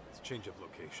cool. on, let's change up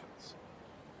locations.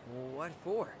 What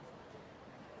for?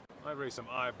 Might raise some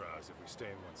eyebrows if we stay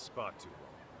in one spot too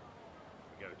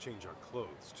long. We gotta change our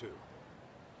clothes, too.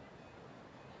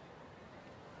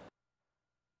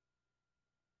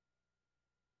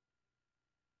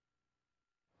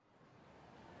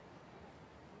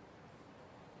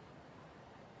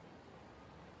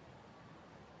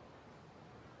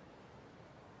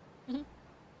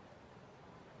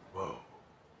 Whoa.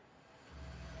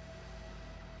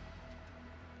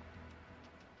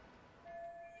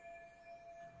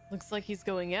 Looks like he's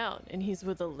going out, and he's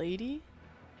with a lady?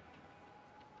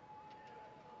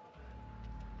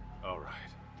 Alright.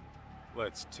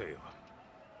 Let's tail him.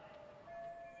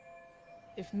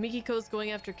 If Mikiko's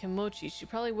going after Kimochi, she'd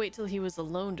probably wait till he was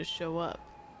alone to show up.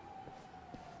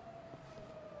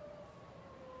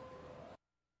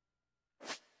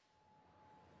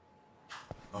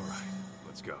 Alright,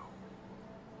 let's go.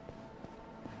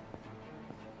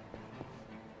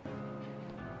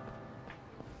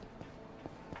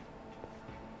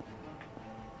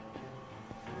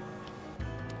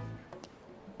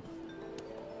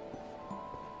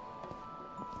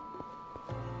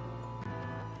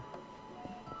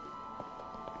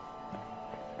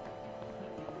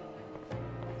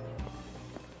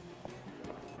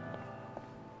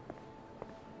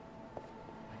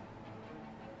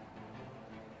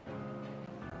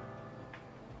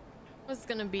 It's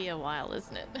gonna be a while,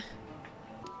 isn't it?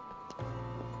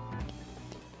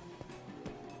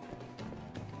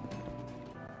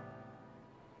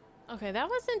 Okay, that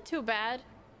wasn't too bad.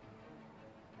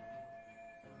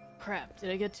 Crap,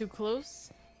 did I get too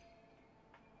close?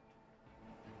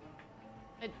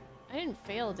 I didn't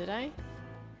fail, did I?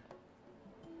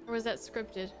 Or was that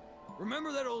scripted?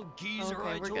 Remember that old geezer Okay,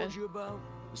 I we're told good. you about?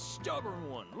 The stubborn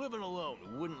one, living alone,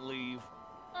 who wouldn't leave.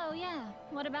 Oh yeah,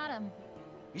 what about him?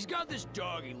 He's got this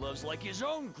dog he loves like his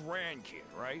own grandkid,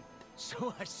 right?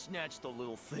 So I snatched the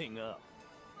little thing up.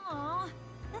 Aw,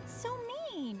 that's so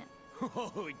mean.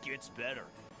 Oh, it gets better.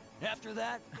 After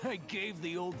that, I gave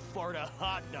the old fart a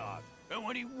hot dog. And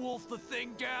when he wolfed the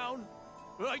thing down,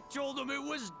 I told him it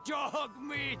was dog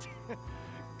meat.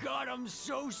 Got him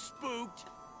so spooked,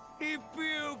 he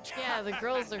puked. Yeah, the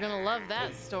girls are gonna love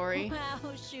that story.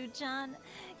 Wow, Shu-chan,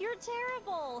 you're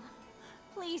terrible.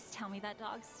 Please tell me that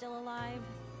dog's still alive.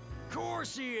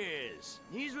 Course he is.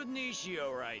 He's with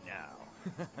Nishio right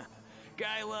now.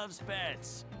 Guy loves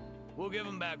pets. We'll give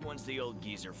him back once the old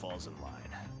geezer falls in line.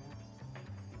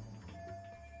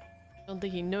 Don't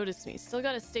think he noticed me. Still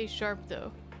gotta stay sharp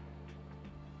though.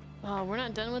 Oh, we're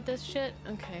not done with this shit?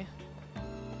 Okay.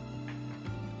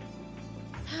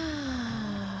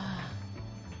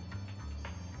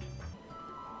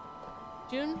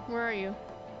 June, where are you?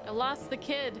 I lost the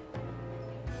kid.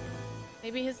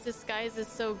 Maybe his disguise is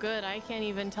so good I can't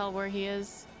even tell where he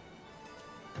is.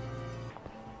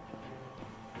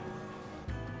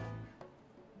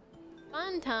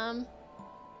 Fun, Tom.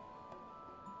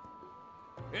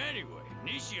 Anyway,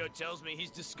 Nishio tells me he's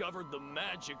discovered the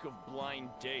magic of blind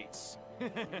dates.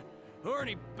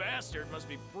 Horny bastard must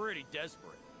be pretty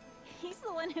desperate. He's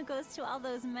the one who goes to all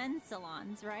those men's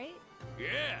salons, right?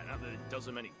 Yeah, not that it does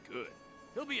him any good.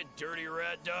 He'll be a dirty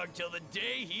rat dog till the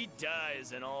day he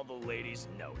dies, and all the ladies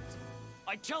know it.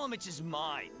 I tell him it's his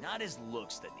mind, not his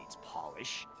looks, that needs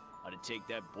polish. Ought to take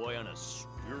that boy on a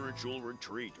spiritual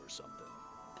retreat or something.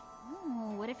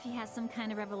 Oh, what if he has some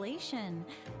kind of revelation?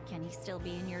 Can he still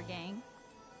be in your gang?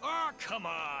 Oh, come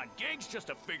on! Gang's just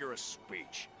a figure of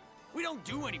speech. We don't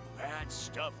do any bad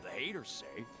stuff, the haters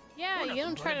say. Yeah, We're you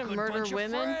don't nothing try but a to good murder bunch of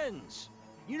women. friends.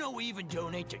 You know, we even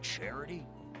donate to charity.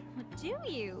 Do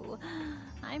you?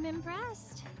 I'm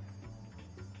impressed.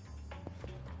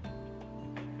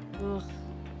 Ugh.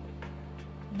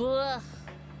 Blah.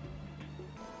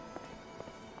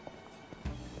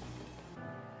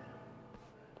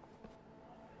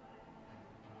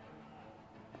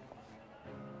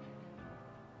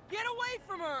 Get away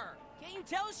from her! Can't you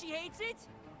tell she hates it?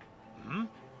 Hmm?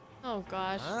 Oh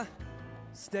gosh. Huh?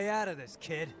 Stay out of this,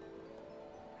 kid.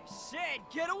 I said,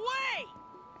 get away!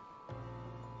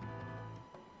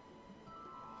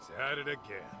 He's at it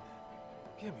again.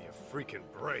 Give me a freaking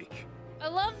break. I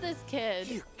love this kid.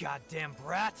 You goddamn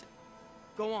brat!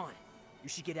 Go on. You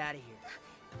should get out of here.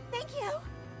 Thank you.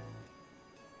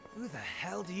 Who the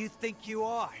hell do you think you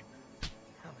are? I'm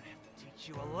gonna have to teach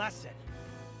you a lesson.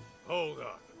 Hold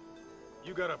up.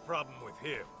 You got a problem with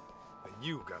him. then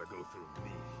you gotta go through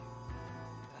me.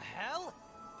 The hell?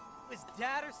 Was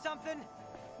Dad or something?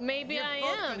 Maybe You're I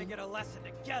both am. gonna get a lesson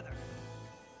together.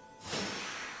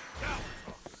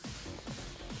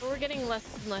 But we're getting less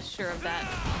and less sure of that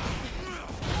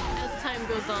as time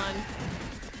goes on.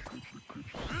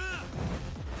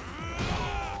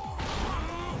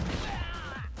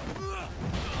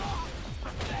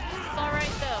 It's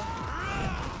alright though.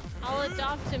 I'll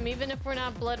adopt him, even if we're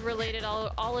not blood related.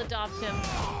 I'll adopt him.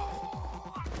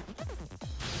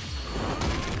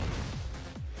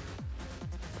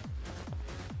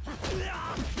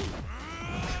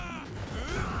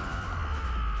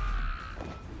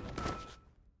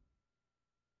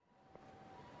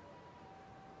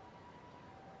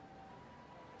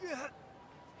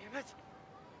 Damn it!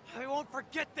 I won't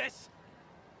forget this!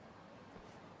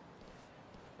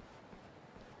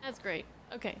 That's great.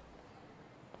 Okay.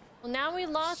 Well, now we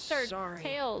lost our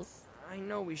tails. I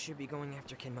know we should be going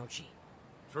after Kenmochi.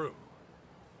 True.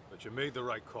 But you made the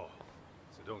right call,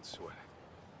 so don't sweat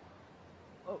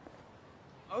it. Oh,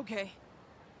 okay.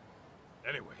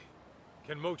 Anyway,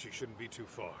 Kenmochi shouldn't be too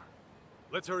far.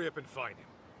 Let's hurry up and find him.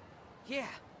 Yeah.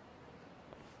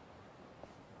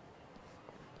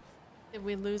 Did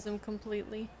we lose him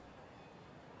completely?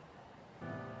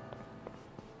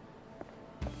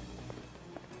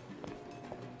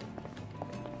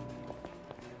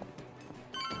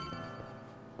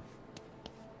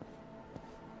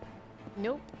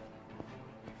 Nope.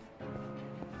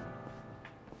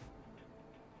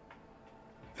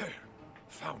 There,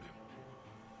 found him.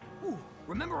 Ooh,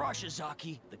 remember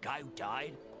Ashizaki, the guy who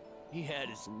died? He had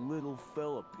his little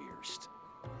fella pierced.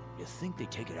 You think they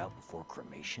take it out before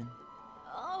cremation?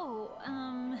 Oh,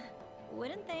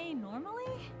 wouldn't they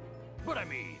normally? But I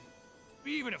mean,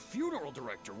 even a funeral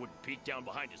director wouldn't peek down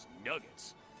behind his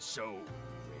nuggets. So,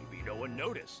 maybe no one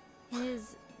noticed.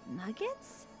 His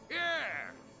nuggets?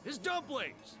 Yeah, his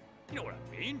dumplings. You know what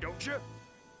I mean, don't you?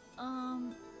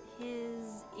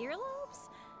 His earlobes?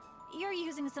 You're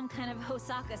using some kind of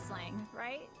Osaka slang,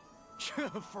 right?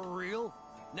 For real?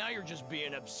 Now you're just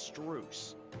being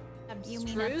abstruse. You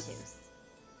mean obtuse?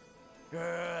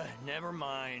 Never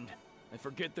mind. I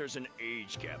forget there's an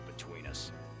age gap between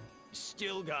us.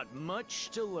 Still got much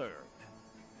to learn.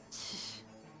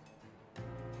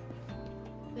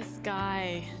 This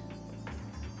guy.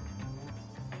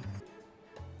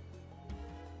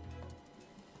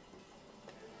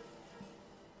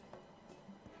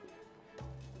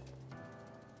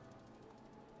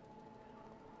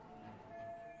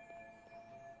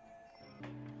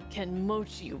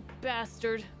 Kenmochi, you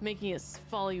bastard, making us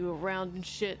follow you around and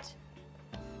shit.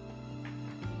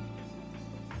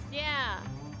 Yeah.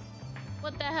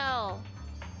 What the hell?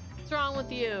 What's wrong with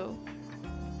you?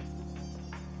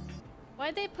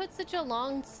 Why'd they put such a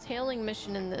long tailing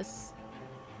mission in this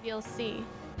DLC?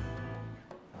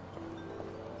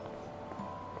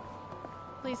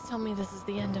 Please tell me this is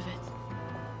the end of it.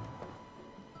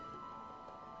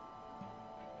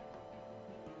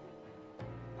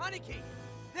 Aniki!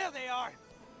 There they are!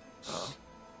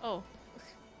 Oh.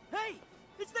 Hey!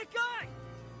 It's that guy!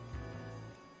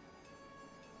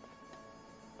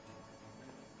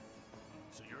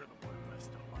 So you're the one who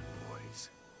messed up my boys.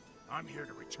 I'm here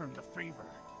to return the favor.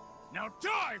 Now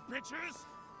die, bitches!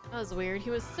 That was weird. He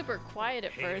was super quiet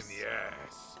at first. Pain in the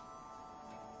ass.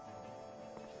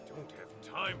 Don't have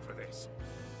time for this.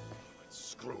 But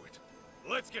screw it.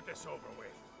 Let's get this over with.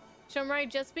 Shumrai,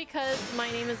 just because my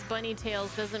name is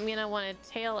Bunnytails doesn't mean I want to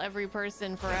tail every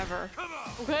person forever. Come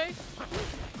on. Okay?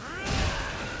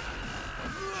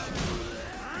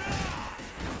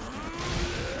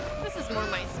 This is more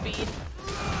my speed.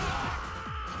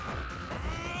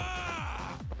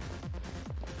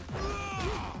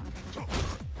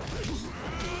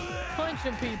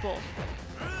 Punching people.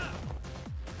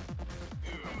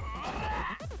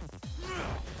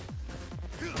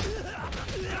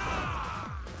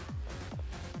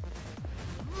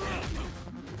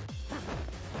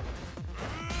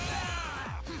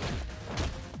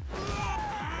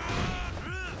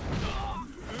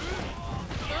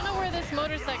 Don't know where this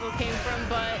motorcycle came from,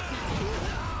 but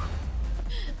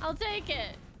I'll take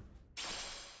it.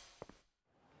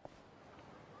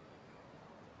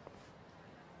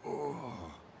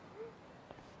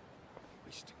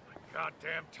 Wasting my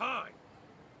goddamn time.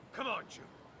 Come on, Jun.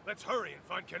 Let's hurry and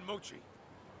find Kenmochi.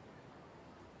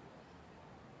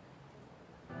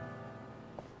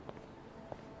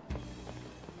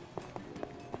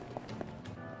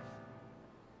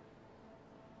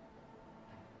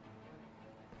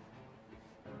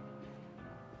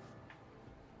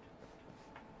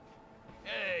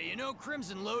 Hey, you know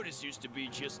Crimson Lotus used to be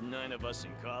just 9 of us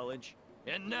in college?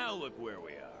 And now look where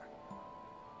we are.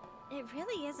 It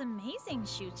really is amazing,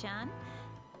 Shu-chan.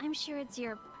 I'm sure it's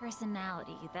your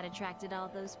personality that attracted all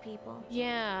those people.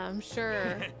 Yeah, I'm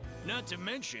sure. Not to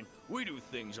mention, we do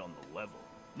things on the level.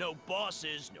 No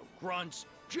bosses, no grunts,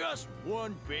 just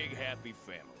one big happy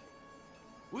family.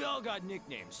 We all got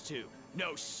nicknames too.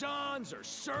 No sons or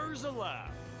sirs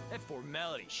allowed. That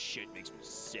formality shit makes me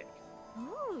sick.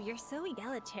 Ooh, you're so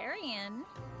egalitarian.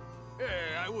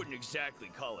 I wouldn't exactly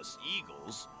call us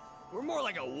eagles. We're more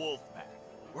like a wolf pack.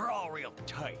 We're all real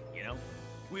tight, you know?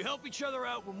 We help each other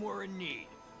out when we're in need.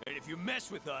 And if you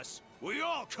mess with us, we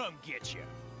all come get you.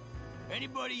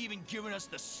 Anybody even giving us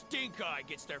the stink eye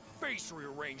gets their face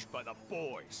rearranged by the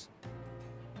boys.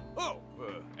 Oh,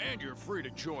 and you're free to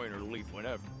join or leave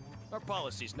whenever. Our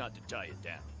policy's not to tie you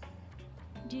down.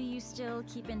 Do you still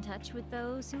keep in touch with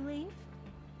those who leave?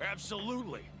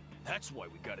 Absolutely. That's why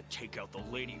we gotta take out the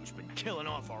lady who's been killing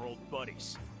off our old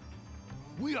buddies.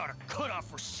 We ought to cut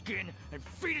off her skin and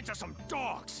feed it to some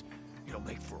dogs. It'll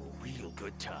make for a real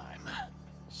good time.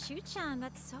 Shu-chan,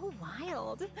 that's so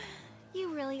wild.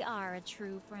 You really are a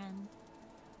true friend.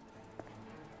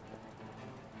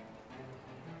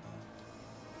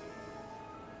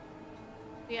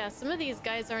 Yeah, some of these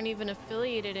guys aren't even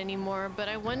affiliated anymore, but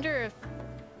I wonder if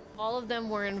all of them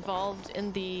were involved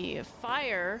in the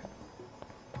fire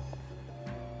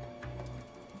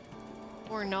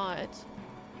or not.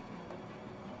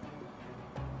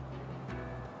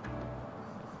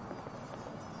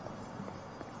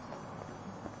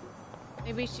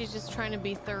 Maybe she's just trying to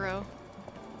be thorough.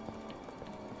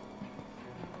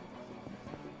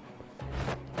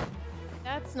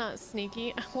 That's not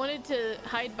sneaky. I wanted to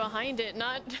hide behind it,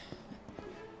 not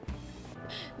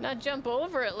not jump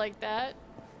over it like that.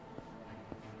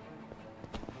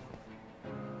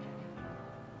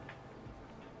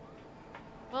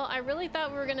 Well, I really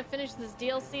thought we were gonna finish this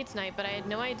DLC tonight, but I had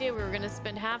no idea we were gonna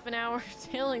spend half an hour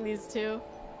tailing these two.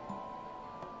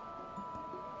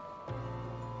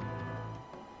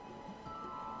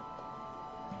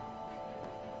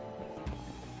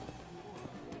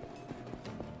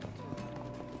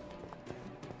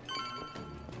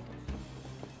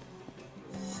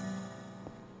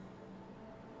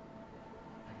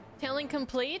 Tailing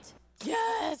complete?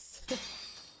 Yes!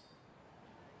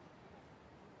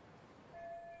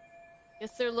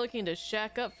 Guess they're looking to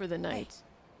shack up for the night. Hey,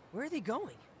 where are they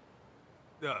going?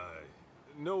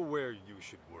 Nowhere you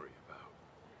should worry about.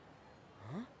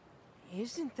 Huh?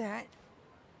 Isn't that...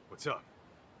 What's up?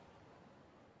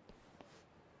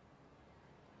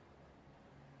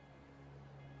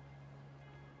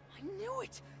 I knew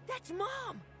it! That's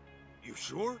Mom! You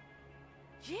sure?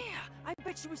 Yeah, I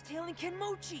bet she was tailing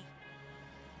Kenmochi.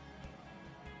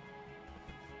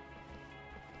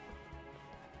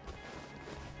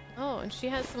 Oh, and she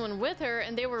has someone with her,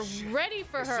 and they were ready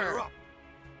for her.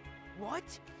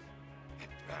 What? That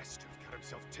bastard got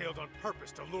himself tailed on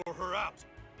purpose to lure her out.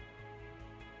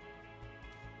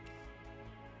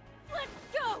 Let's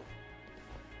go!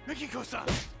 Mikiko-san!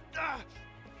 Ah!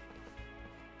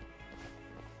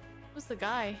 Who's the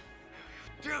guy?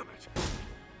 Damn it!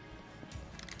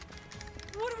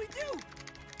 What do we do?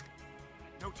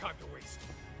 No time to waste.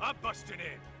 I'm busting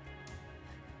in.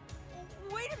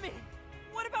 Wait a minute!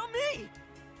 What about me?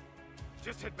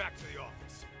 Just head back to the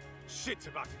office. Shit's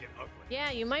about to get ugly. Yeah,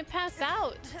 you might pass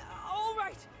out. All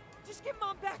right. Just get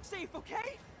Mom back safe,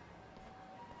 okay?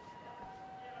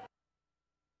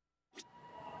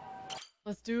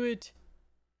 Let's do it.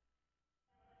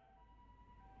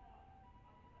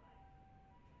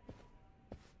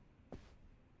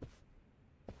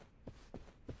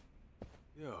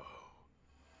 Yo,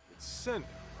 it's Senda,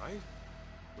 right?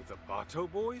 With the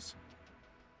Bato boys?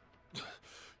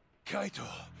 Kaito,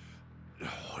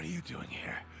 what are you doing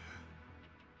here?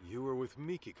 You were with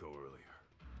Mikiko earlier.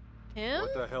 Him?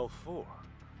 What the hell for?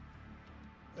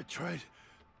 I tried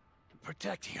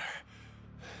protecting her.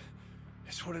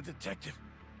 It's what a detective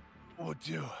would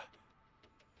do.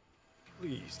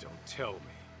 Please don't tell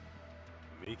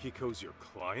me. Mikiko's your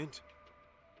client?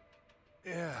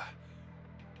 Yeah,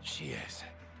 she is.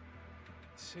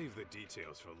 Save the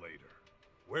details for later.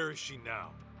 Where is she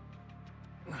now?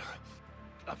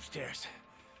 Upstairs.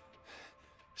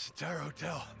 This entire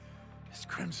hotel is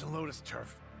Crimson Lotus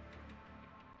turf.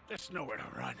 There's nowhere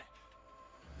to run.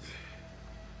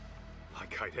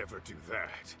 Like I'd ever do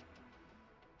that.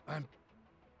 I'm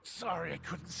sorry I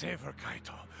couldn't save her,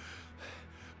 Kaito.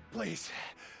 Please,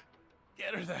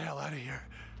 get her the hell out of here.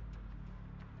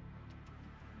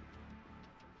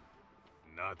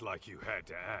 Not like you had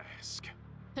to ask.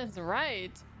 That's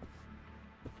right.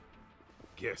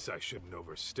 Guess I shouldn't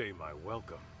overstay my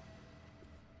welcome.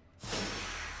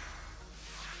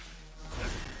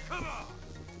 Come on!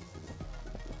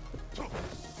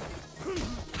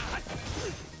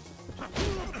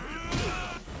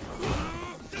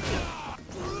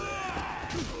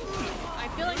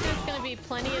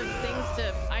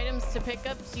 to pick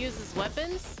up to use as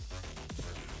weapons.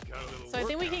 So I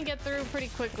think we can get through pretty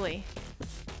quickly.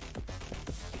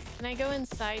 Can I go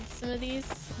inside some of these?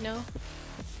 No.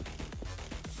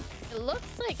 It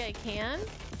looks like I can.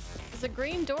 There's a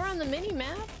green door on the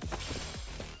mini-map.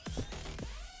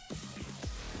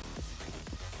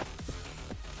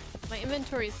 My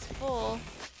inventory's full.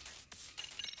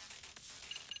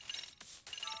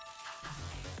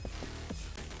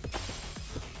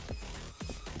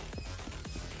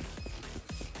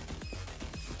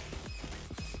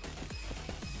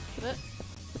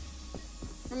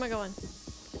 Where am I going?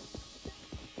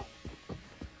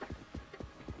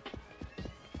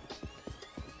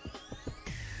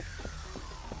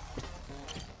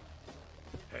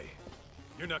 Hey,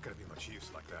 you're not gonna be much use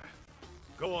like that.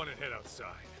 Go on and head outside.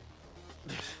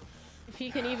 If he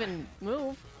can even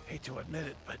move. Hate to admit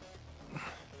it, but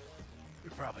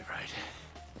you're probably right.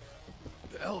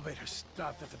 The elevator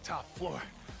stopped at the top floor.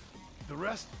 The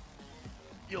rest,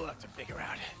 you'll have to figure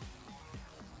out.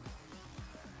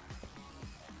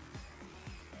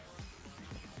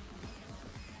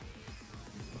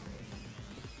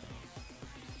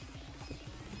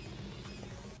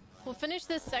 We'll finish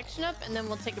this section up and then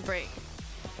we'll take a break.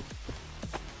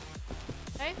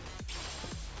 Okay?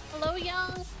 Hello,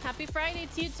 Young. Happy Friday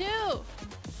to you too.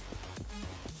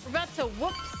 We're about to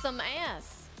whoop some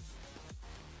ass.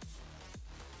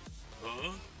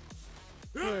 Huh?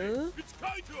 Hey, it's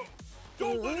Kaito!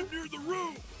 Don't let him near the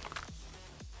room!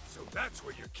 So that's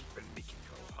where you're keeping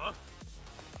Mikiko, huh?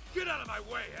 Get out of my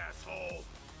way, asshole!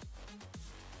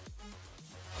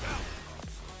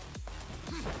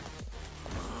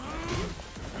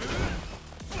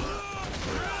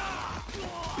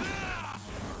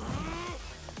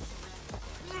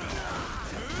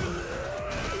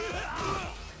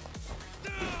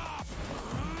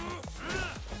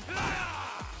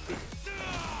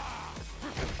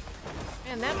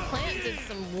 Man, that plant did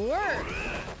some work.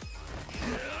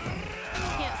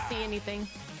 Can't see anything.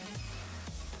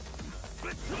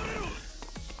 Damn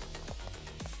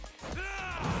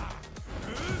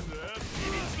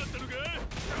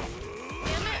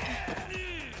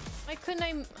it! Why couldn't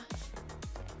I?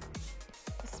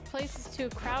 This place is too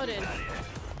crowded.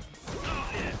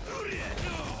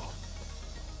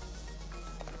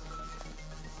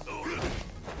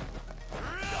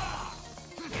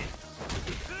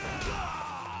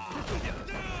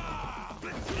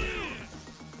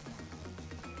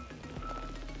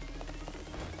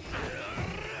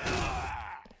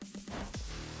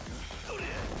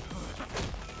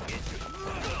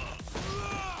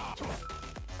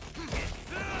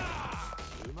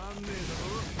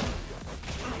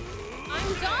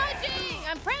 I'm dodging!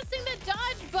 I'm pressing the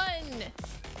dodge button!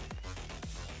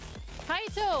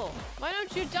 Kaito, why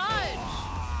don't you dodge?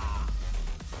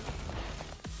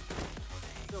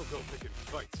 Don't go picking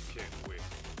fights you can't win.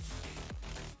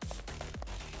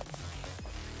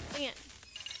 Dang it.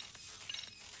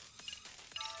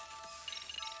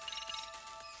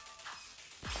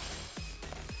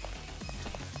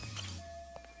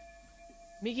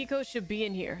 Mikiko should be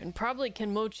in here, and probably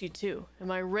Kenmochi too. Am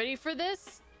I ready for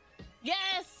this?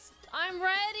 Yes! I'm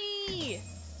ready!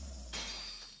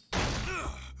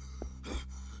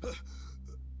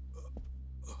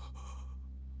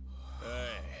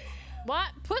 Hey. What?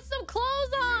 Put some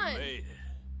clothes on! You made it.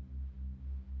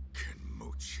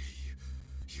 Kenmochi,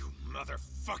 you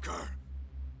motherfucker!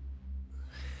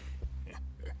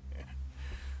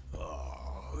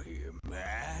 Oh, you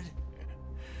mad?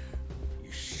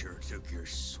 You sure took your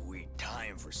sweet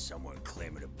time for someone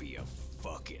claiming to be a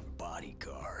fucking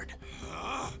bodyguard.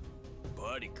 Huh?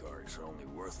 Bodyguards are only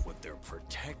worth what they're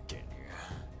protecting you.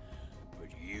 But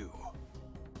you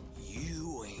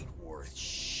ain't worth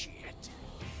shit.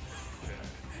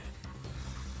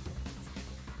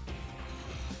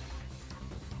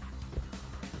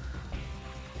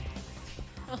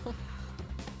 Oh.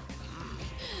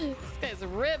 This guy's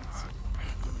ripped.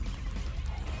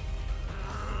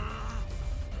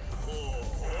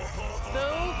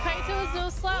 Though Kaito is no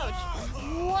slouch.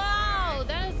 Wow,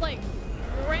 that is like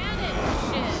granite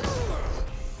shit.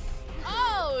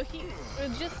 Oh, he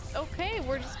just okay.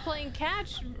 We're just playing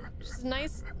catch. Just a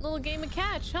nice little game of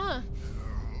catch, huh?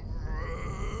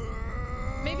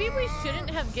 Maybe we shouldn't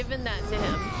have given that to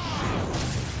him.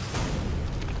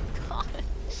 God.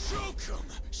 Choke him,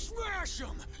 smash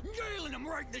him, nailing him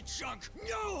right in the chunk.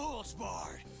 No holds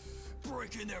barred.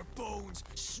 Breaking their bones,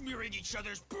 smearing each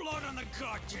other's blood on the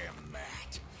goddamn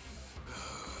mat.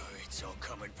 It's all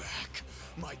coming back.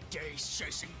 My days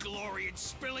chasing glory and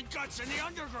spilling guts in the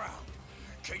underground.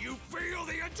 Can you feel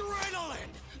the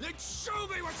adrenaline? Then show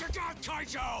me what you got,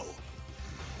 Kaito!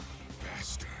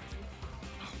 Bastard.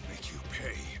 I'll make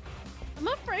okay. I'm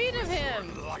afraid of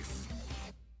him. For life.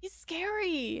 He's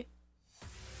scary.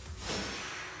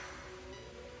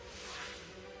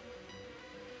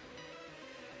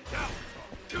 Now,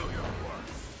 do your work.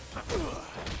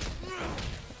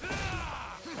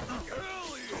 Hell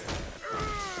yeah.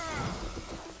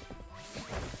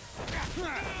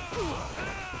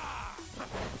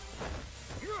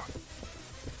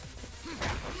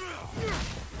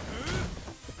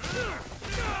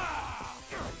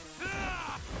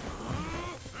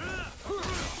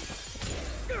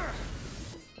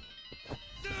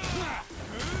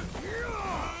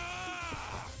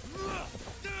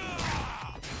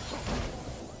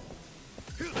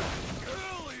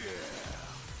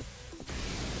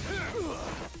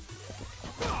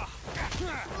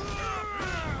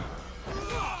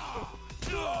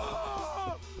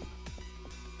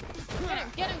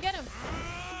 Get him, get him.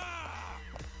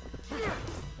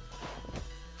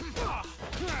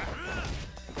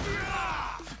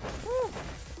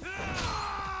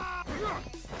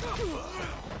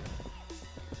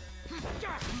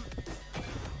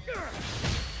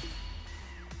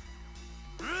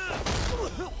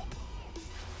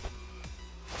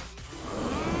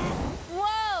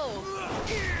 Whoa!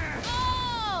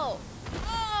 Oh!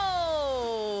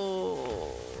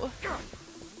 Oh!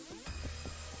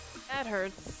 That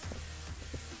hurts.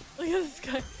 Look at this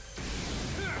guy.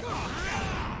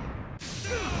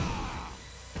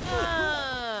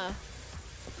 Ah.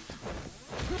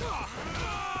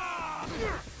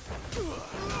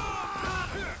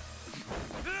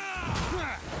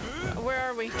 Where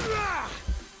are we?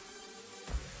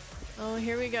 Oh,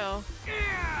 here we go.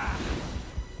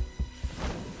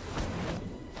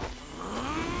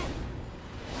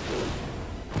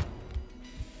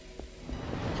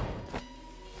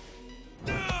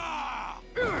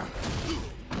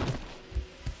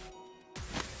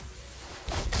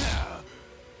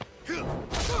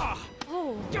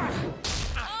 Oh!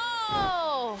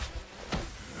 Oh!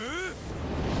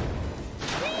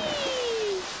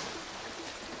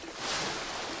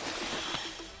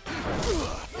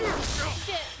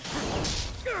 Shit!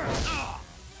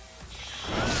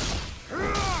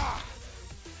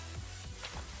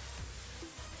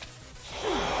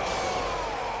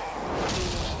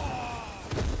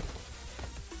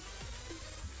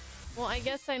 Well, I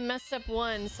guess I messed up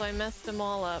one, so I messed them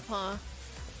all up, huh?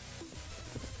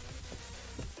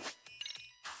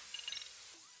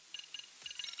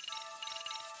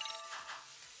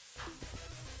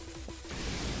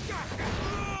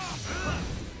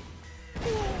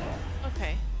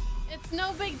 Okay. It's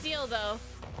no big deal, though.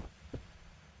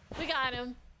 We got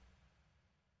him.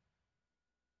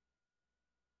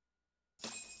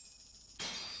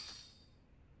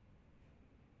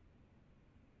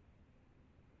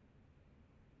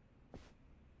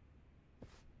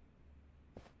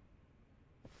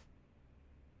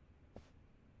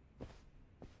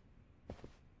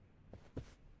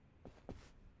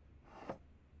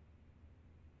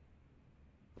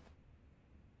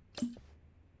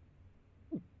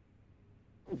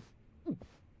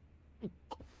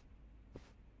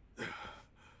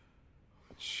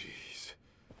 Jeez.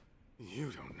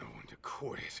 You don't know when to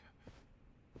quit.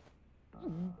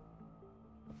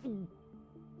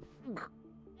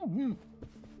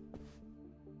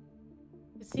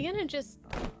 Is he gonna just...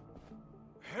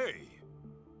 Hey!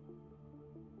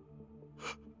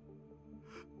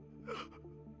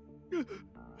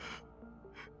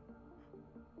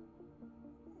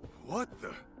 What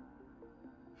the?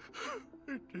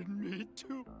 I didn't mean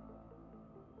to.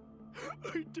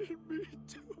 I didn't mean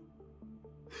to.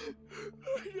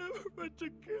 I never meant to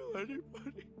kill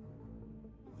anybody.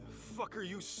 The fuck are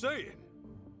you saying?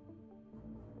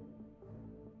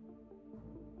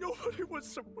 Nobody was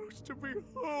supposed to be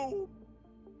home.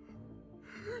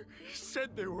 He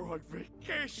said they were on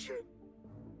vacation.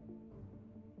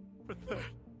 But then,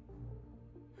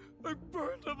 I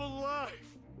burned them alive.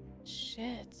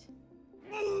 Shit.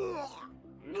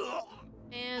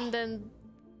 And then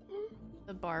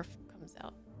the barf comes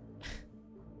out.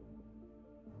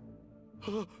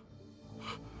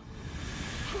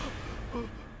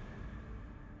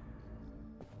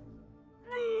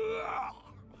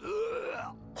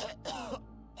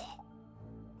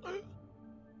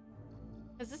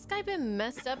 Has this guy been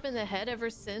messed up in the head ever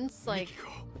since? Like...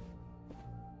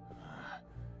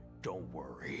 Don't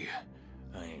worry.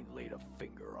 I ain't laid a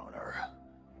finger on her.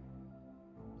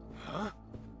 Huh?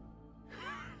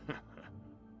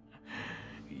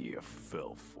 You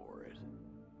fell for it.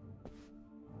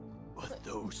 But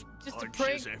those Just a punches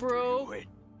prank, after bro. you went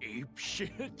ape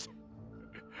shit.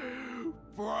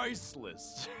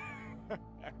 Priceless.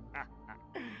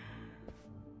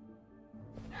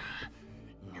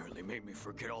 made me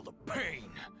forget all the pain.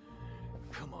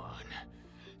 Come on,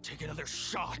 take another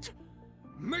shot.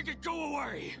 Make it go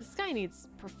away! This guy needs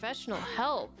professional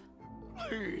help.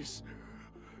 Please.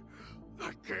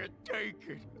 I can't take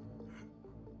it.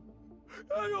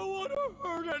 I don't want to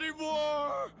hurt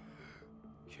anymore!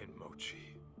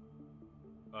 Kenmochi,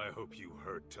 I hope you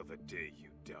hurt till the day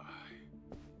you die.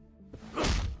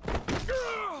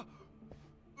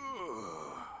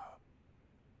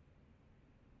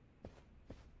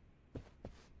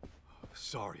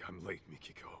 Sorry I'm late,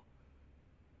 Mikiko.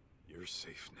 You're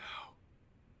safe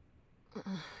now.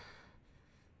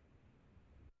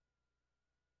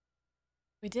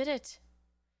 We did it.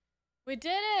 We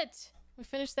did it! We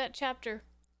finished that chapter.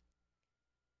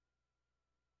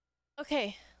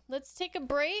 Okay, let's take a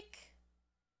break.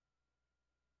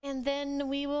 And then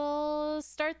we will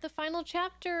start the final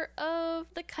chapter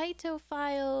of the Kaito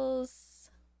files.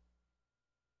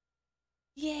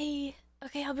 Yay!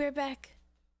 Okay, I'll be right back.